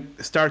 you can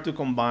start to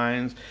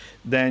combine.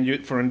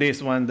 Then from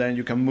this one, then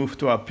you can move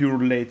to a pure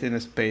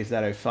latent space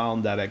that I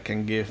found that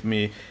can give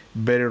me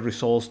better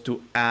results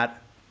to add,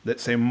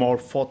 let's say, more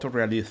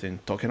photorealism.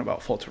 Talking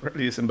about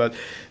photorealism, but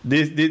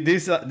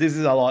this is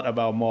a lot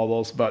about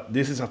models, but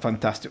this is a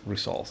fantastic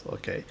result.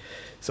 Okay,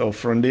 so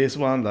from this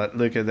one,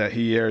 look at that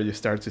here, you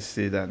start to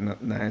see that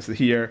nice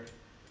here,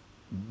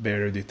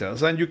 better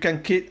details, and you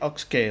can keep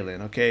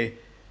upscaling. Okay,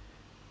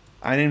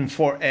 and in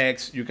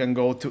 4x you can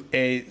go to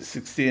 8,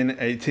 16,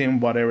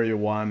 18, whatever you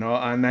want. No?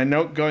 And I'm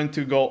not going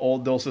to go all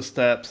those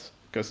steps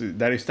because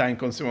that is time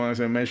consuming. As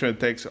I mentioned, it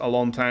takes a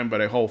long time,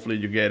 but hopefully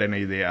you get an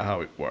idea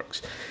how it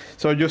works.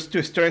 So just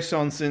to stress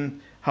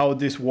something, how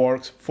this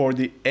works for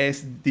the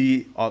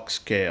SD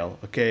upscale,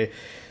 okay?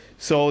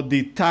 So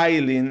the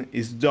tiling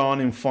is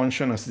done in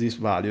function as this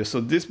value.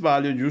 So this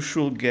value, you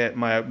should get,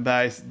 my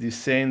advice, the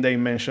same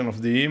dimension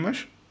of the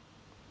image,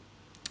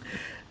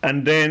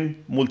 and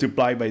then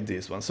multiply by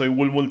this one. So it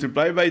will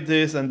multiply by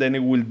this, and then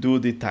it will do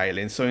the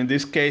tiling. So in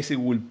this case, it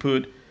will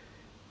put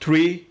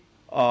 3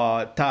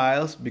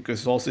 tiles,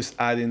 because also it's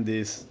adding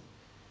this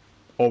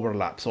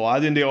overlap. So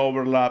adding the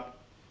overlap,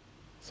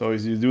 so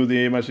if you do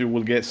the image, you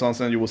will get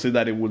something, you will see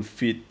that it will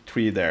fit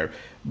 3 there.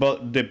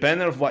 But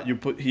depending on what you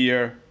put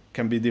here,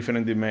 can be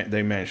different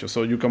dimensions.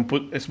 So you can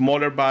put a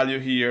smaller value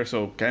here,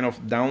 so kind of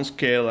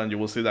downscale, and you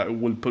will see that it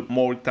will put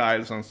more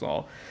tiles and so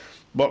on.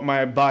 But my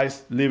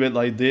advice, leave it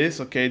like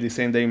this, okay, the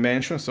same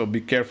dimension. So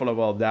be careful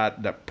about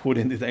that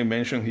putting the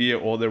dimension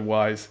here,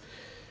 otherwise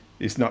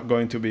it's not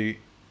going to be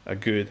a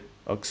good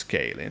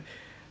upscaling.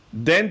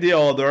 Then the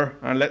other,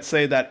 and let's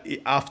say that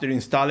after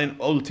installing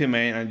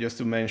Ultimate, and just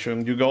to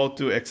mention, you go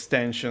to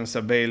extensions,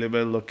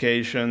 available,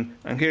 location,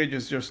 and here you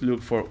just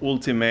look for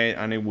Ultimate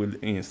and it will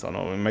install.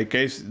 Now, in my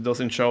case, it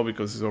doesn't show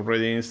because it's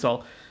already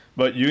installed,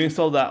 but you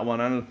install that one,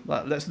 and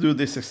let's do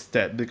this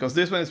step because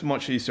this one is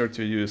much easier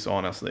to use,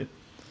 honestly.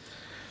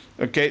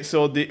 Okay,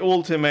 so the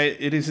Ultimate,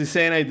 it is the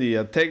same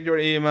idea. Take your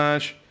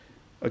image,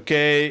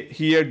 okay,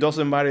 here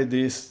doesn't matter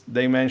this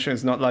dimension,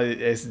 it's not like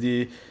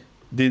SD.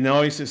 The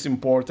noise is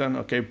important,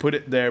 okay, put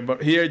it there,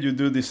 but here you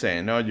do the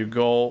same. Now you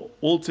go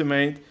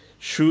Ultimate,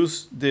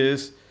 choose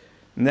this.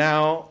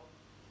 Now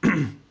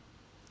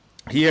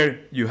here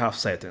you have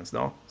settings,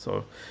 no?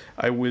 So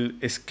I will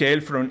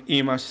scale from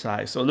image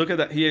size. So look at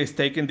that, here it's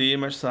taking the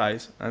image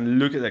size, and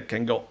look at that,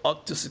 can go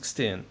up to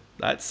 16.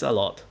 That's a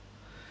lot.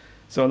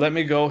 So let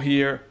me go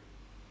here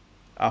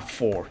at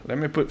 4. Let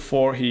me put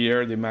 4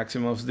 here, the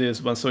maximum of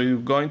this one. So you're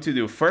going to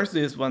do first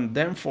this one,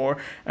 then 4,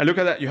 and look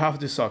at that, you have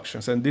these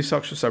options, and these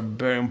options are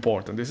very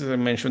important. This is, I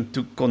mentioned,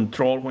 to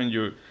control when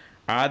you're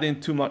adding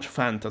too much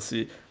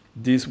fantasy.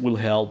 This will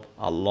help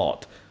a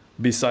lot.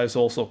 Besides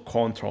also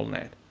control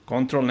net.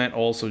 Control net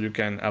also you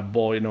can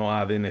avoid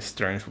adding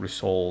strange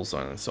results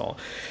and so on.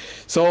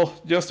 So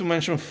just to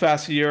mention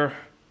fast here,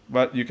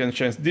 but you can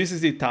change. This is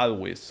the tile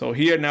width. So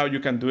here now you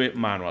can do it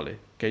manually.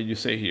 Okay, you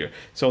say here.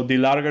 So the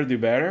larger the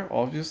better,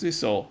 obviously.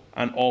 So,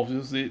 and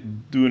obviously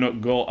do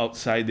not go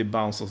outside the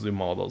bounds of the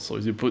model. So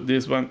if you put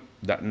this one,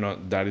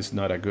 that is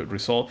not a good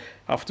result.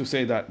 I have to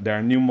say that there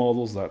are new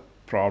models that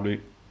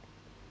probably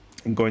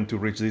going to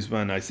reach this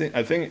one. I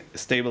think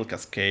Stable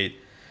Cascade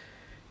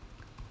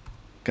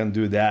can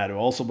do that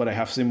also, but I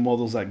have seen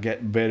models that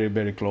get very,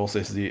 very close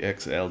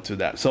SDXL to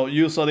that. So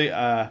usually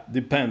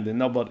depending,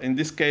 no, but in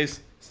this case,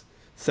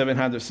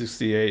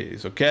 768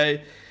 is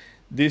okay.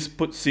 This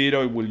put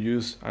 0, it will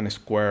use a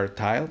square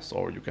tiles,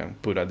 or you can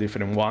put a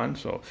different one.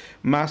 So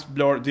mask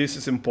blur, this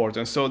is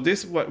important. So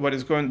this what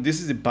is going,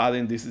 this is the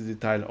padding, this is the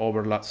tile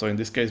overlap. So in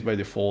this case by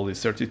default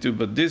is 32,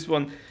 but this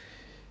one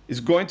is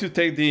going to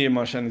take the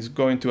image and it's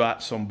going to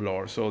add some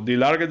blur. So the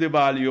larger the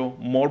value,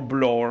 more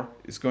blur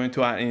is going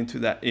to add into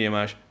that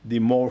image, the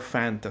more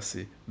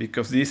fantasy,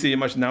 because this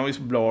image now is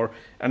blur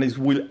and it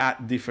will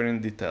add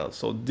different details.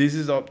 So this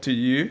is up to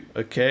you,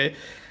 okay?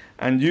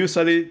 And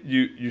usually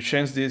you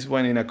change this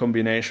one in a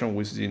combination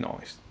with the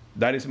noise.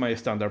 That is my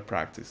standard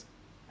practice.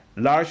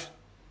 Large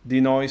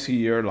the noise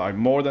here, like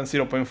more than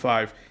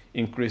 0.5,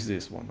 increase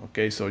this one,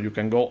 okay? So you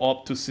can go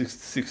up to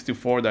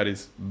 64, that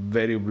is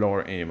very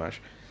blur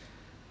image,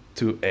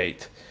 to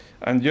 8.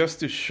 And just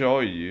to show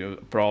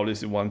you, probably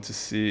you want to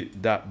see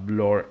that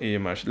blur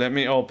image. Let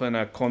me open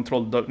a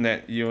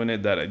control.net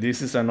unit.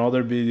 This is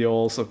another video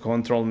also,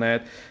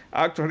 control.net.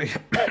 Actually,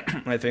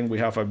 I think we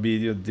have a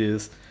video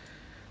this,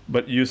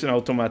 but using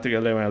automatic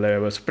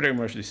 1111 was pretty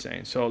much the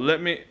same. So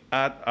let me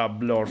add a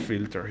blur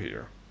filter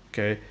here,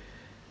 okay?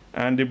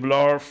 And the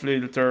blur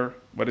filter,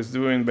 what it's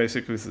doing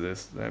basically is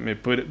this. Let me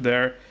put it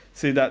there.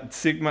 See that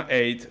sigma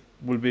 8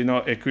 will be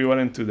not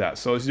equivalent to that.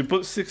 So if you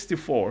put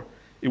 64,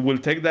 it will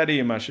take that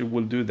image, it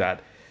will do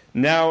that.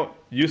 Now,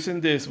 using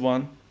this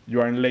one,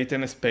 you are in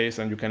latent space,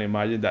 and you can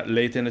imagine that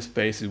latent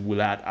space, it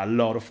will add a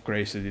lot of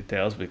crazy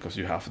details because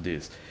you have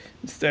this.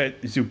 Instead,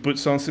 if you put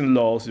something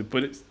low, so you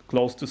put it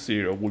close to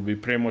 0, will be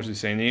pretty much the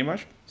same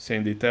image,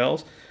 same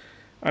details.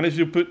 And if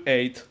you put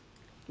 8,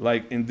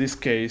 like in this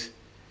case,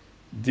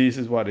 this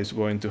is what is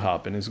going to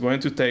happen. It's going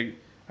to take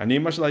an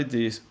image like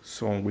this,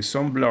 with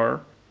some blur,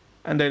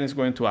 and then it's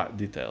going to add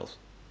details.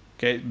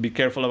 Okay, be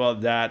careful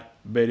about that,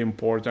 very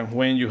important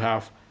when you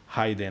have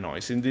high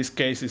denoise. In this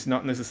case, it's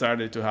not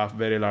necessary to have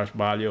very large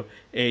value.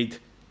 8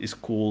 is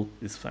cool,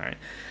 it's fine.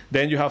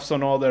 Then you have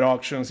some other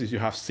options if you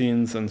have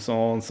scenes and so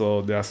on,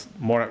 so there's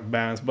more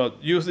advanced,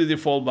 but use the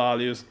default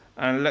values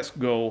and let's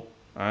go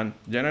and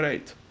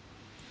generate.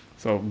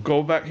 So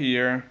go back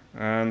here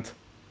and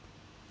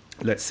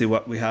let's see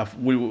what we have.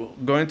 We're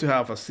going to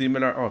have a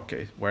similar,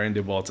 okay, we're in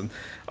the button.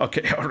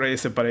 Okay, already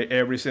separate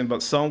everything,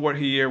 but somewhere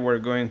here we're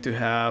going to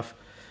have,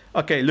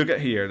 okay, look at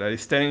here, that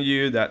is telling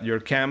you that your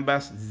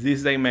canvas,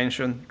 this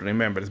dimension,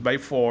 remember, it's by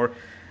 4,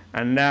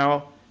 and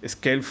now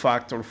scale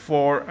factor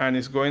 4, and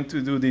it's going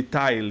to do the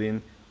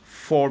tiling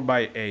 4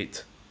 by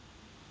 8.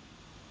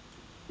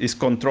 It's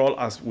control,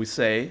 as we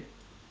say,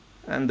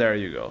 and there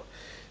you go.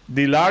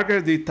 The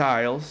larger the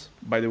tiles,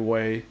 by the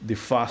way, the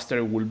faster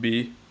it will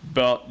be,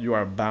 but you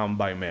are bound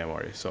by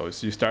memory. So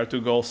as you start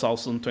to go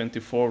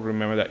 1024,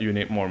 remember that you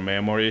need more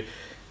memory.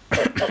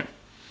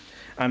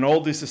 And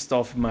all this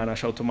stuff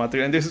managed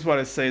automatically. And this is what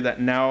I say,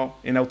 that now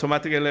in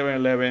automatic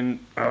 1111,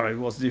 it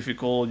was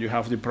difficult. You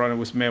have the problem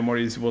with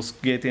memories. It was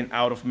getting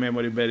out of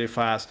memory very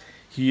fast.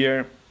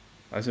 Here,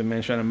 as I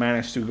mentioned, I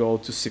managed to go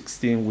to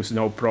 16 with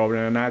no problem.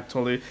 And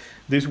actually,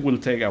 this will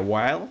take a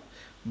while.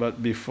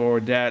 But before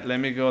that, let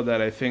me go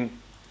that I think,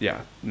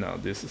 yeah, no,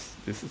 this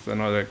is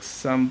another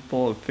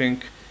example. I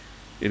think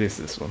it is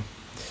this one.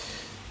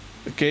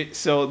 Okay,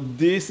 so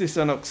this is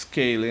an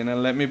upscaling,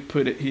 and let me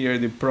put it here,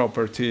 the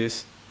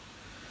properties.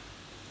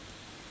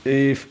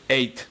 If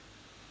 8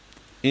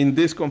 in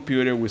this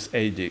computer with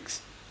 8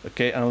 gigs,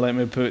 okay, and let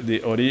me put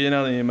the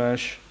original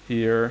image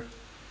here,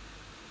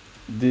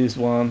 this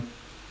one,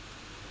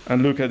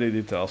 and look at the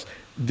details.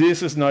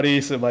 This is not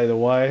easy, by the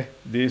way.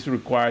 This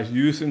requires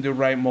using the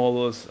right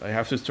models. I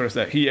have to stress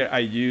that here I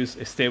use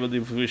a Stable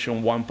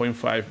Diffusion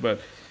 1.5,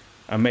 but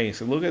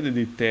amazing. Look at the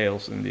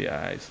details in the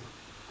eyes.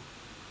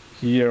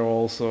 Here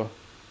also,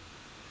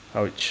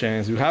 how it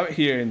changes. You have it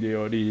here in the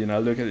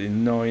original. Look at the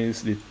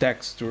noise, the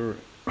texture,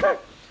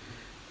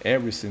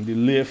 everything, the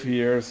leaf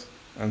here,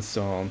 and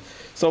so on.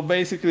 So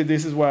basically,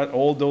 this is what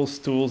all those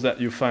tools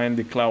that you find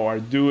the cloud are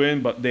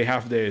doing, but they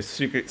have the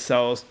secret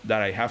sauce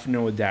that I have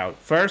no doubt.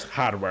 First,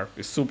 hardware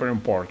is super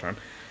important.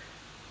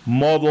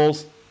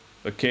 Models,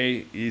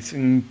 okay, is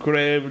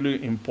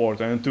incredibly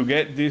important. And to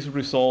get this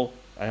result,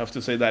 I have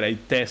to say that I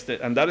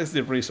tested, and that is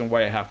the reason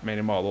why I have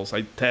many models.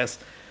 I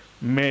test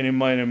many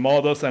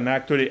models, and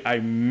actually I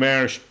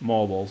merge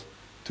models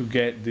to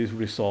get these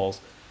results.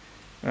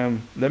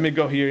 Let me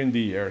go here in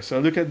the air. So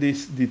look at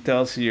these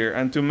details here.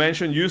 And to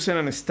mention, using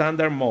a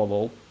standard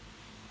model,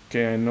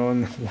 okay, I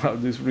know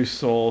what this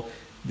result,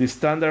 the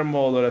standard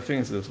model, I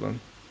think it's this one.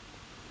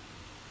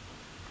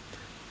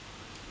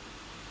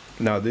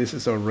 Now this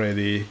is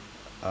already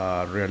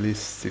a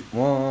realistic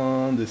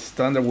one. The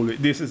standard will be,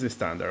 this is the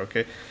standard,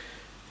 okay?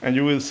 And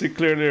you will see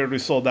clearly a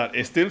result that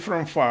is still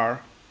from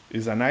far,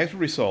 is a nice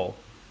result,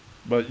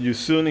 but you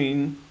zoom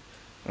in,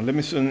 and let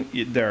me zoom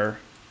it there,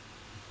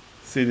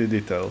 see the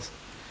details.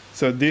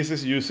 So this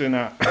is using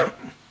a,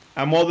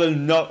 a model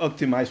not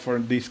optimized for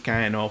this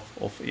kind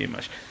of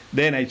image.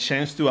 Then I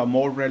changed to a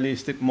more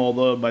realistic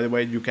model. By the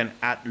way, you can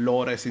add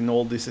loaders in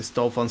all this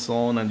stuff and so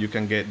on, and you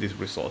can get this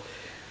result.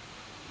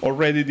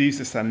 Already this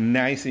is a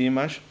nice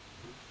image,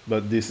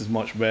 but this is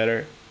much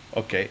better.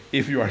 Okay,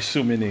 if you are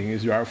zooming in,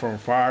 if you are from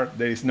far,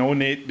 there is no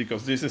need,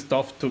 because this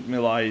stuff took me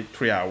like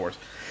 3 hours.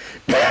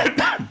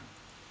 I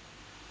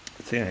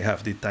think I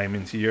have the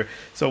timings here.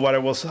 So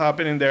what was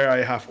happening there,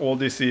 I have all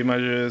these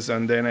images,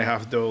 and then I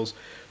have those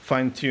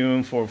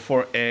fine-tuned for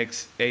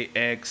 4x,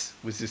 8x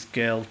with the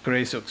scale,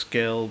 crazy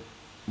upscale,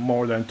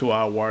 more than 2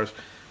 hours,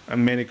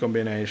 and many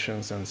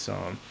combinations and so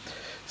on.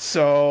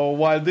 So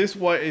while this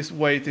is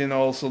waiting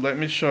also, let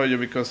me show you,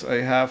 because I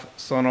have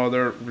some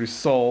other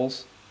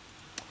results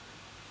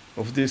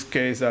of this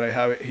case that I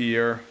have it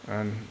here,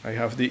 and I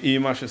have the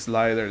image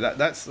slider.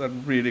 That's a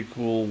really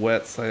cool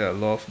website. I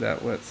love that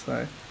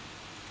website.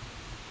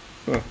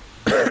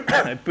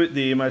 I put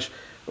the image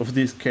of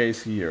this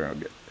case here.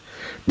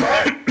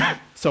 Okay.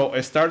 So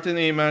I start an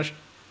image,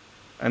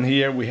 and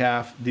here we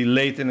have the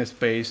latent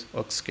space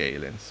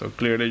upscaling. So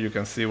clearly you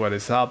can see what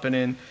is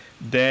happening.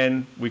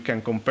 Then we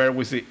can compare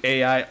with the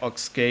AI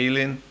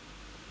upscaling.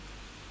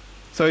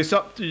 So it's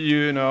up to you,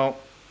 you know,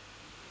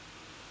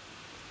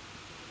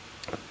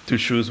 to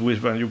choose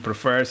which one you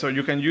prefer. So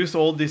you can use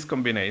all these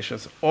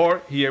combinations.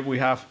 Or here we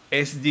have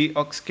SD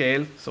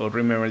upscale. So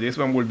remember, this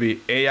one will be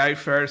AI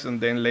first and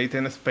then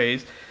latent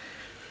space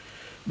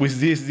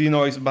with this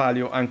denoise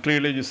value. And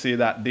clearly you see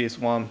that this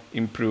one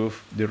improved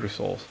the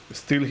results.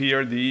 Still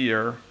here the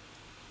ear.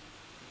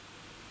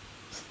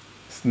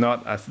 It's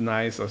not as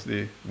nice as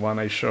the one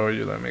I showed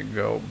you. Let me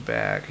go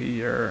back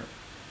here.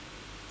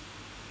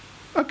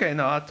 Okay,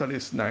 no, actually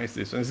it's nice.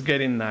 This one is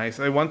getting nice.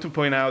 I want to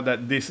point out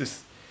that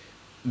this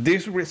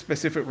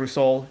specific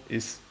result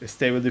is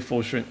Stable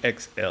Diffusion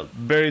XL.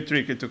 Very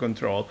tricky to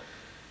control.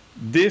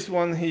 This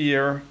one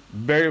here,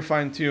 very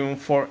fine-tuned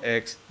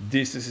 4x.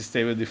 This is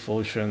Stable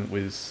Diffusion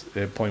with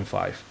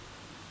 0.5.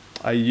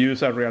 I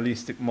use a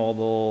realistic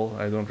model.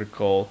 I don't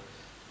recall.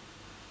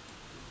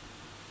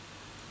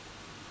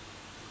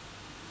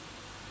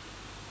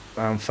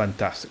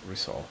 Fantastic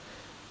result.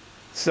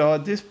 So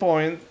at this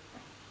point,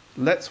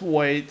 let's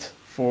wait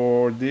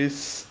for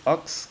this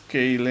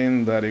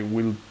upscaling that it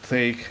will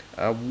take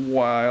a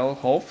while.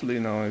 Hopefully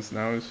now it's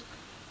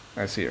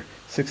here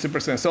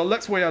 60%. So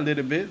let's wait a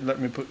little bit. Let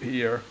me put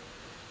here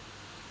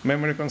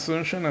memory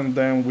consumption, and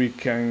then we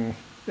can,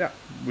 yeah,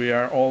 we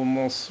are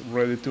almost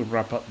ready to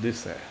wrap up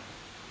this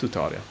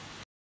tutorial.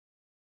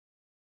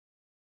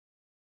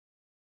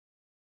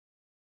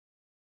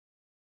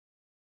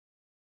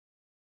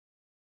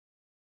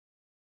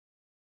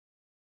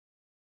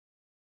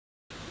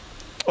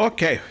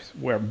 Okay,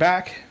 we're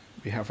back.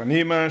 We have an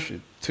image.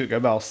 It took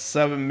about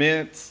 7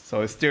 minutes.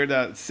 So it's still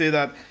that, see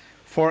that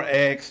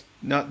 4x,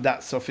 not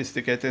that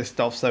sophisticated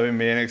stuff, 7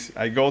 minutes.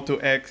 I go to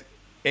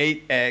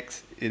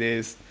 8x, it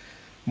is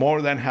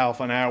more than half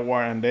an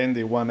hour. And then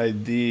the one I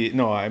did,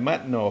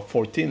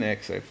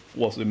 14x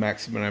was the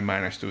maximum I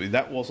managed to do.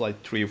 That was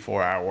like 3 or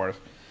 4 hours.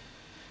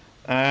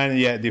 And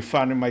yeah, the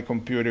fun in my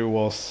computer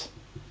was,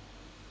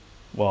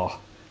 well,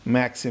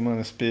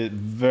 maximum speed,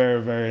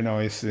 very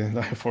noisy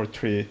for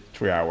three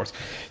hours.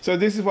 So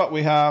this is what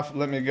we have.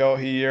 Let me go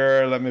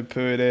here, let me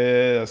put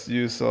it as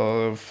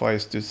usual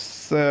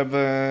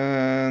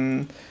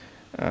 527,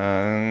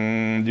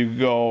 and you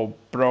go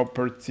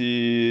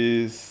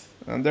properties,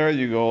 and there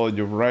you go,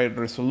 your right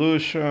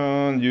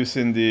resolution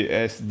using the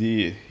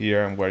SD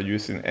here, and we're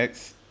using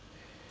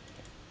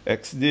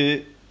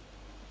XD.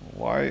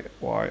 Why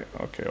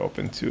okay,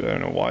 open to, I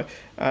don't know why.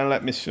 And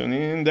let me zoom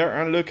in there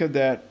and look at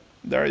that.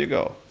 There you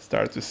go.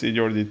 Start to see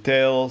your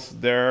details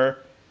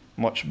there,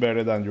 much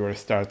better than your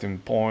starting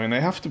point.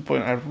 I have to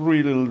point, I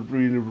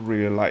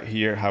really like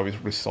here how it's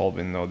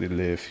resolving now the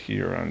leaf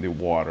here and the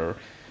water.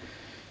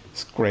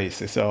 It's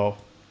crazy. So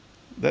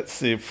let's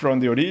see, from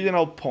the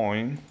original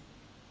point,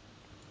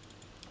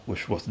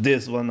 which was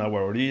this one,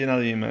 our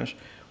original image,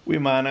 we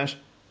managed,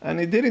 and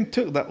it didn't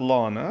took that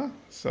long, huh?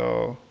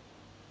 So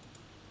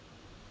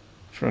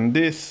from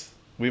this,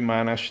 we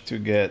managed to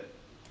get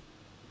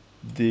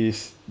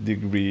this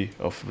degree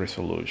of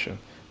resolution,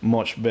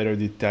 much better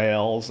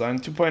details.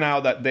 And to point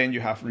out that then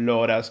you have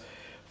loaders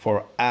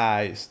for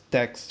eyes,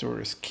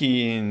 texture,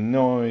 skin,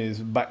 noise,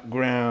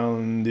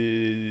 background,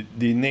 the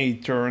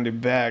nature in the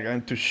back,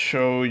 and to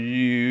show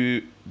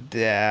you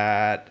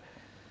that.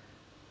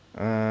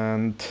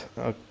 And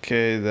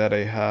okay, that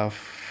I have.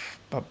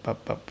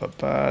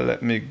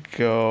 Let me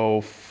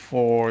go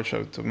Forge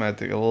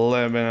automatic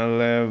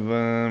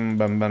 1111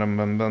 bam bam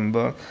bam bam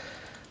bam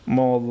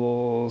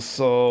model.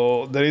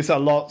 So there is a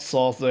lot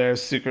sauce there,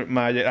 secret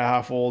magic. I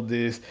have all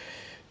these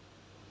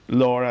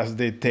LoRa's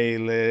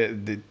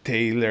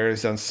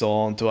detailers and so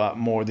on to add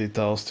more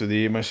details to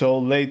the image. So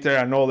later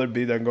another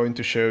bit I'm going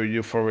to show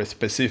you for a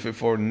specific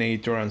for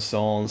nature and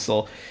so on.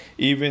 So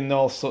even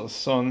also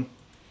some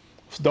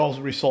those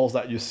results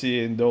that you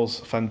see in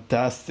those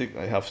fantastic,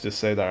 I have to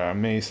say, that are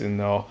amazing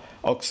now,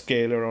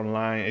 upscaler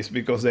online, is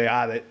because they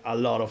added a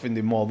lot of in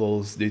the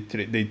models. They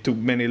took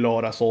many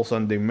LoRa's also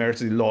and they merged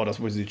the LoRa's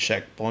with the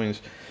checkpoints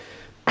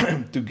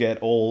to get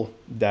all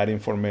that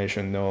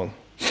information known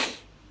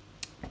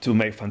to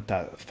make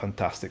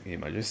fantastic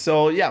images.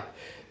 So yeah,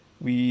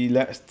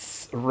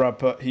 let's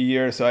wrap up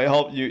here. So I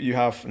hope you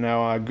have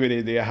now a good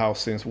idea how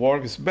things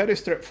work. It's very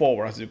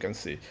straightforward, as you can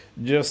see.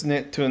 Just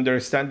need to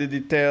understand the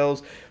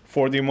details.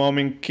 For the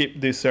moment,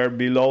 keep this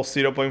below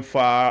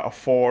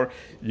 0.4.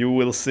 You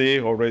will see,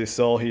 already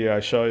saw here, I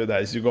show you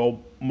that as you go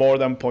more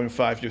than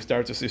 0.5, you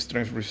start to see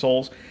strange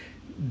results.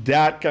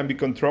 That can be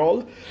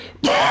controlled.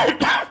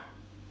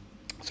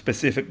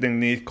 Specific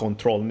technique,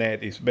 control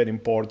net is very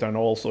important.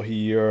 Also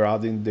here,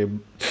 adding the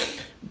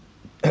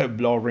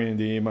blurring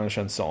the image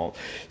and so on.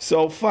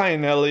 So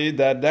finally,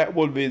 that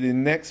will be the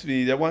next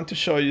video. I want to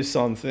show you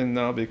something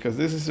now because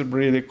this is a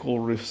really cool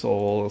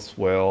result as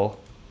well.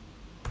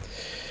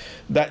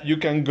 That you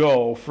can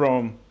go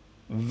from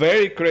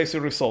very crazy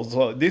results.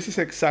 So this is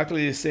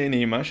exactly the same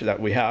image that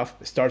we have,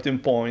 starting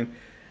point.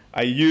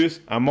 I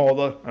use a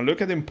model, and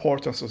look at the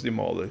importance of the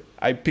model.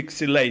 I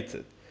pixelate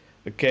it,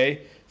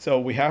 okay? So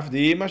we have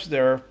the image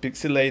there,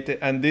 pixelated,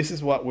 and this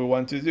is what we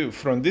want to do.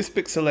 From this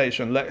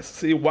pixelation, let's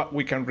see what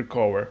we can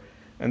recover.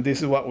 And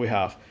this is what we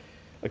have.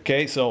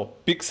 Okay, so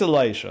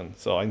pixelation.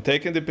 So I'm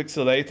taking the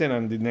pixelating,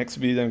 and the next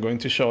video I'm going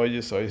to show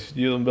you, so if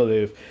you don't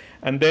believe.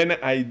 And then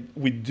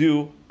we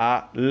do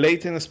a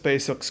latent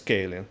space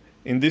upscaling.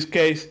 In this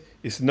case,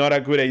 it's not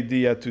a good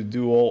idea to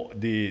do all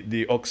the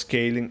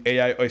upscaling,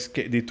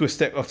 the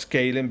two-step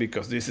upscaling,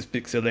 because this is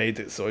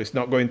pixelated, so it's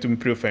not going to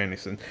improve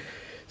anything.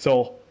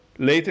 So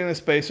latent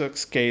space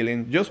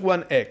upscaling, just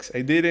 1x.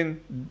 I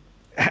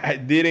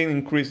didn't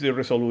increase the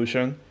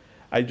resolution.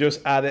 I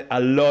just added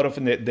a lot of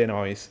the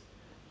noise,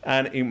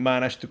 and it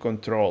managed to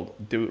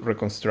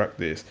reconstruct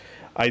this.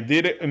 I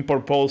did it in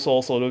purpose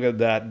also. Look at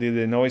that.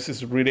 The noise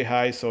is really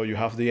high, so you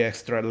have the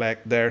extra lag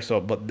there. So,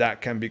 but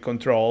that can be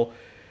controlled.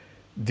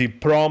 The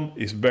prompt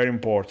is very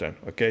important.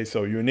 Okay,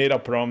 so you need a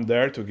prompt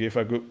there to give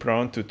a good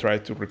prompt to try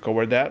to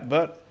recover that.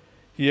 But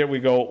here we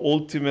go.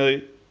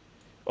 Ultimately,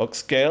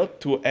 upscale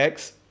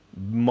 2x,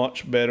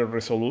 much better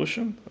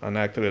resolution. And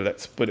actually,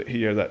 let's put it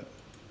here that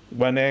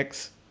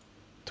 1x,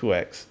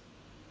 2x.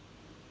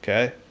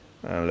 Okay,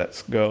 and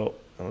let's go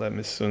and let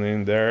me zoom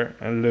in there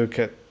and look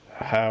at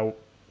how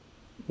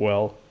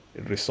well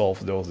it resolves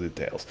those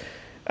details.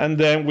 And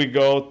then we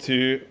go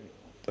to,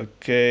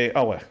 okay,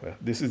 oh well,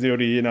 this is the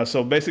original.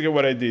 So basically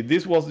what I did,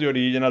 this was the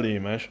original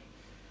image.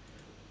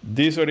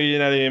 This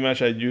original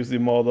image, I used the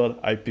model,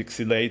 I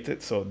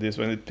pixelated, so this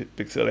one is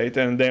pixelated,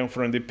 and then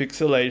from the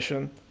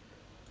pixelation,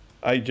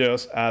 I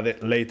just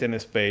added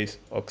latent space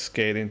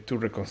upscaling to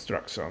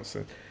reconstruct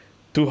something.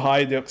 To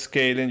hide the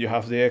upscaling, you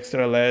have the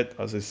extra LED,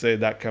 as I say,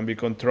 that can be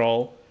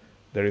controlled.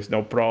 There is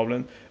no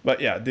problem. But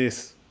yeah,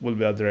 this will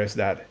be addressed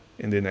that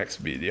in the next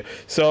video.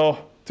 So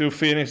to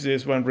finish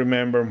this one,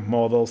 remember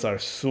models are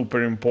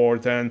super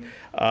important.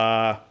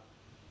 SD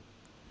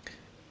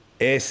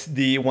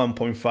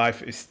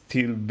 1.5 is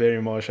still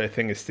very much, I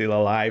think, is still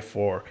alive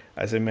for,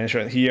 as I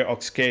mentioned here,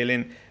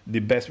 upscaling. The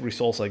best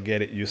results I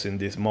get it using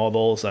these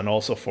models, and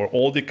also for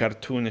all the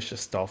cartoonish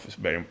stuff is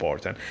very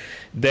important.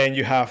 Then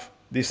you have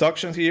these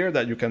options here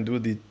that you can do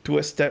the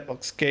two-step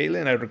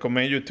upscaling. I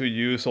recommend you to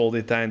use all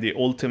the time the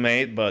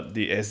ultimate, but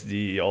the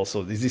SD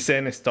also, this is the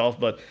same stuff,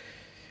 but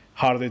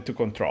harder to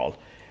control.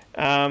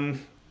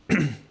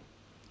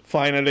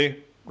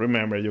 Finally,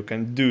 remember you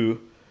can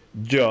do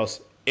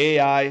just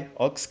AI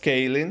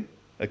upscaling.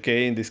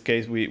 Okay, in this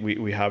case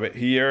we have it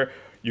here.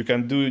 You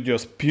can do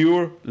just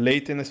pure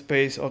latent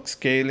space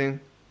upscaling.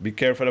 Be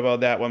careful about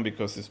that one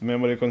because it's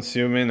memory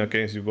consuming.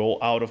 Okay, as you go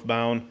out of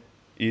bound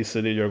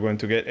easily, you're going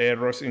to get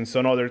errors. In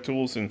some other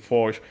tools, in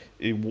Forge,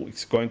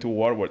 it's going to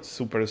work, but it's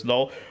super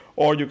slow.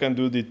 Or you can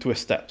do the two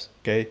steps.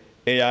 Okay,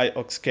 AI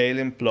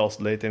upscaling plus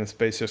latent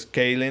space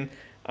upscaling.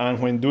 And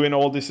when doing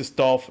all this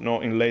stuff,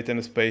 in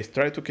latent space,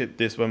 try to keep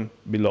this one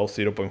below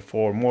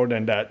 0.4. More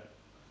than that,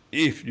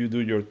 if you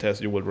do your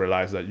test, you will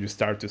realize that you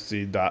start to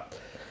see that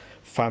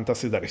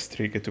fantasy that is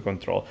tricky to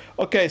control.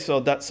 Okay, so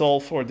that's all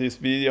for this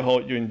video.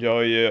 Hope you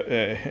enjoy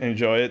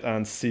it,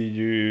 and see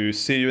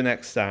you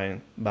next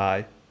time.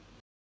 Bye.